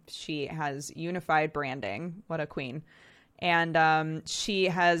everything. She has unified branding. What a queen. And she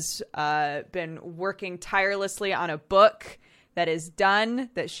has been working tirelessly on a book that is done,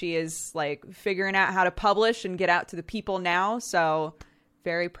 that she is like figuring out how to publish and get out to the people now. So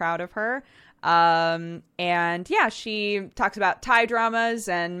very proud of her. And yeah, she talks about Thai dramas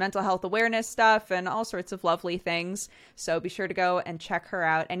and mental health awareness stuff and all sorts of lovely things. So be sure to go and check her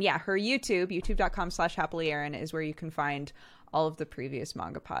out. And yeah, her youtube.com/happilyerin is where you can find all of the previous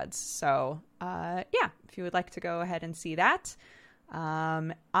manga pods. So yeah, if you would like to go ahead and see that.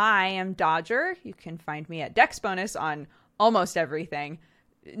 I am Dodger. You can find me at Dex Bonus on almost everything.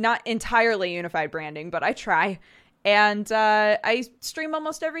 Not entirely unified branding, but I try. And I stream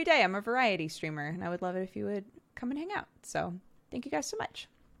almost every day. I'm a variety streamer, and I would love it if you would come and hang out. So thank you guys so much.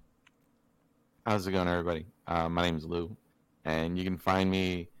 How's it going, everybody? My name is Lou, and you can find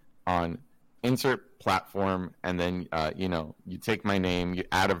me on insert platform, and then, you take my name, you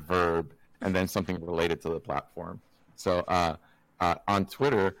add a verb, and then something related to the platform. So on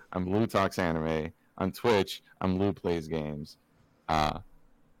Twitter, I'm Lou Talks Anime. On Twitch, I'm Lou Plays Games. And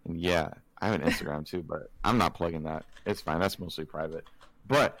yeah, I have an Instagram too, but I'm not plugging that. It's fine. That's mostly private.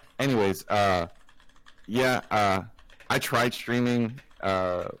 But anyways, I tried streaming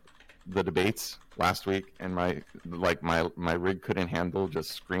the debates last week, and my rig couldn't handle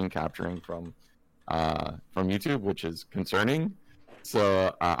just screen capturing from YouTube, which is concerning.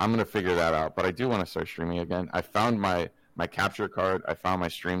 So I'm gonna figure that out. But I do want to start streaming again. I found my capture card. I found my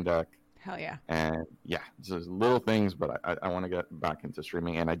Stream Deck. Hell yeah. And yeah, just little things, but I want to get back into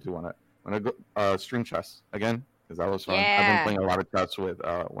streaming, and I do want to go stream chess again, because that was fun. Yeah. I've been playing a lot of chess with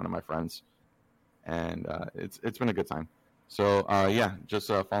one of my friends, and it's been a good time. So yeah, just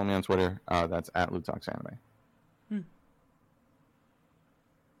follow me on Twitter. That's at Luke Talks Anime.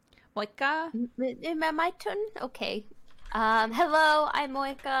 Moika? My turn? Okay. Hello, I'm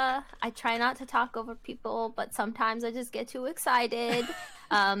Moika. I try not to talk over people, but sometimes I just get too excited.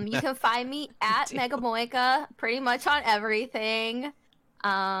 You can find me at Mega Moika pretty much on everything.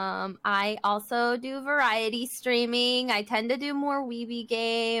 I also do variety streaming. I tend to do more Weeby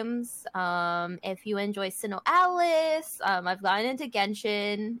games. If you enjoy Sinnoh Alice, I've gotten into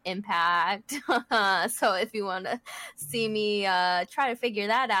Genshin Impact. So if you want to see me try to figure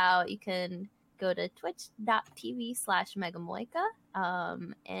that out, you can go to twitch.tv/megamoika.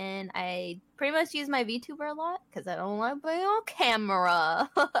 And I pretty much use my VTuber a lot because I don't like being on camera.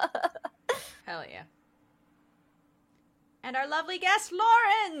 Hell yeah. And our lovely guest,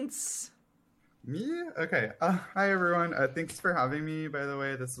 Lawrence. Me? Okay. Hi, everyone. Thanks for having me, by the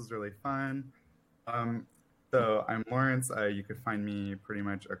way. This was really fun. So I'm Lawrence. You could find me pretty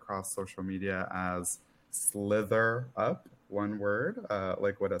much across social media as Slither Up, one word,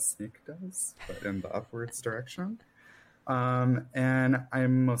 like what a snake does, but in the upwards direction. And I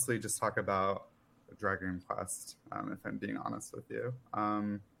mostly just talk about Dragon Quest, if I'm being honest with you.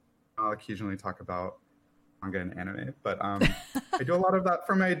 I'll occasionally talk about manga and anime, but I do a lot of that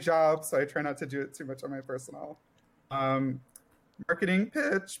for my job, so I try not to do it too much on my personal. Marketing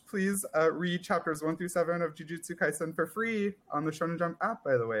pitch, please read chapters 1 through 7 of Jujutsu Kaisen for free on the Shonen Jump app,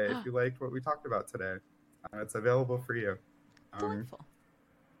 by the way, if you liked what we talked about today. It's available for you. Delightful.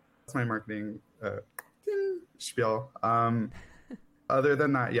 That's my marketing spiel. Other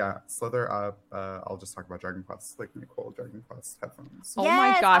than that, yeah, Slither Up. I'll just talk about Dragon Quest, like my cool Dragon Quest headphones. Oh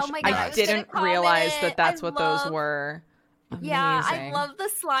my gosh, God, I didn't realize that that's what those love- were. Amazing. Yeah, I love the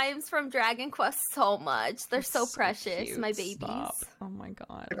slimes from Dragon Quest so much. They're so So precious, cute. my babies. Stop. Oh my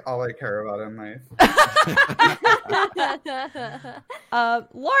god. Like all I care about in life.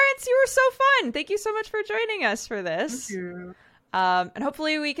 Lawrence, you were so fun. Thank you so much for joining us for this. Thank you. And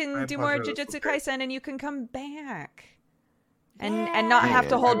hopefully we can My do more pleasure. This was Jujutsu great. Kaisen and you can come back. And not have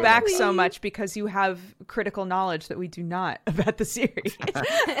to Yeah. hold back so Please. much because you have critical knowledge that we do not about the series. You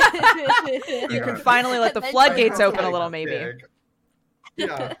Yeah. can finally let the That's floodgates fine. open a little, maybe. Big.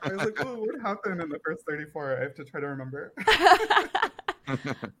 Yeah, I was like, oh, what happened in the first 34? I have to try to remember.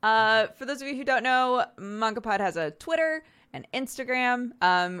 For those of you who don't know, MangaPod has a Twitter and Instagram.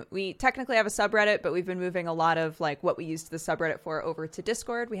 We technically have a subreddit, but we've been moving a lot of like what we used the subreddit for over to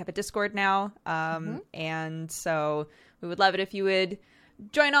Discord. We have a Discord now. And so we would love it if you would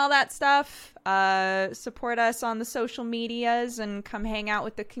join all that stuff, support us on the social medias, and come hang out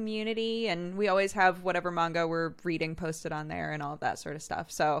with the community. And we always have whatever manga we're reading posted on there and all of that sort of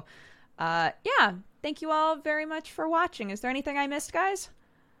stuff. So yeah, thank you all very much for watching. Is there anything I missed, guys?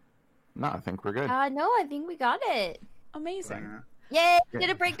 No, I think we're good. No, I think we got it. Amazing. Yay! Did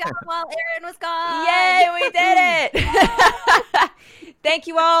a breakdown while Aaron was gone. Yay, we did it! Thank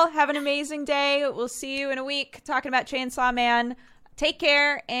you all. Have an amazing day. We'll see you in a week talking about Chainsaw Man. Take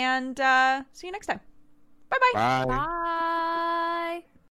care and see you next time. Bye-bye. Bye. Bye.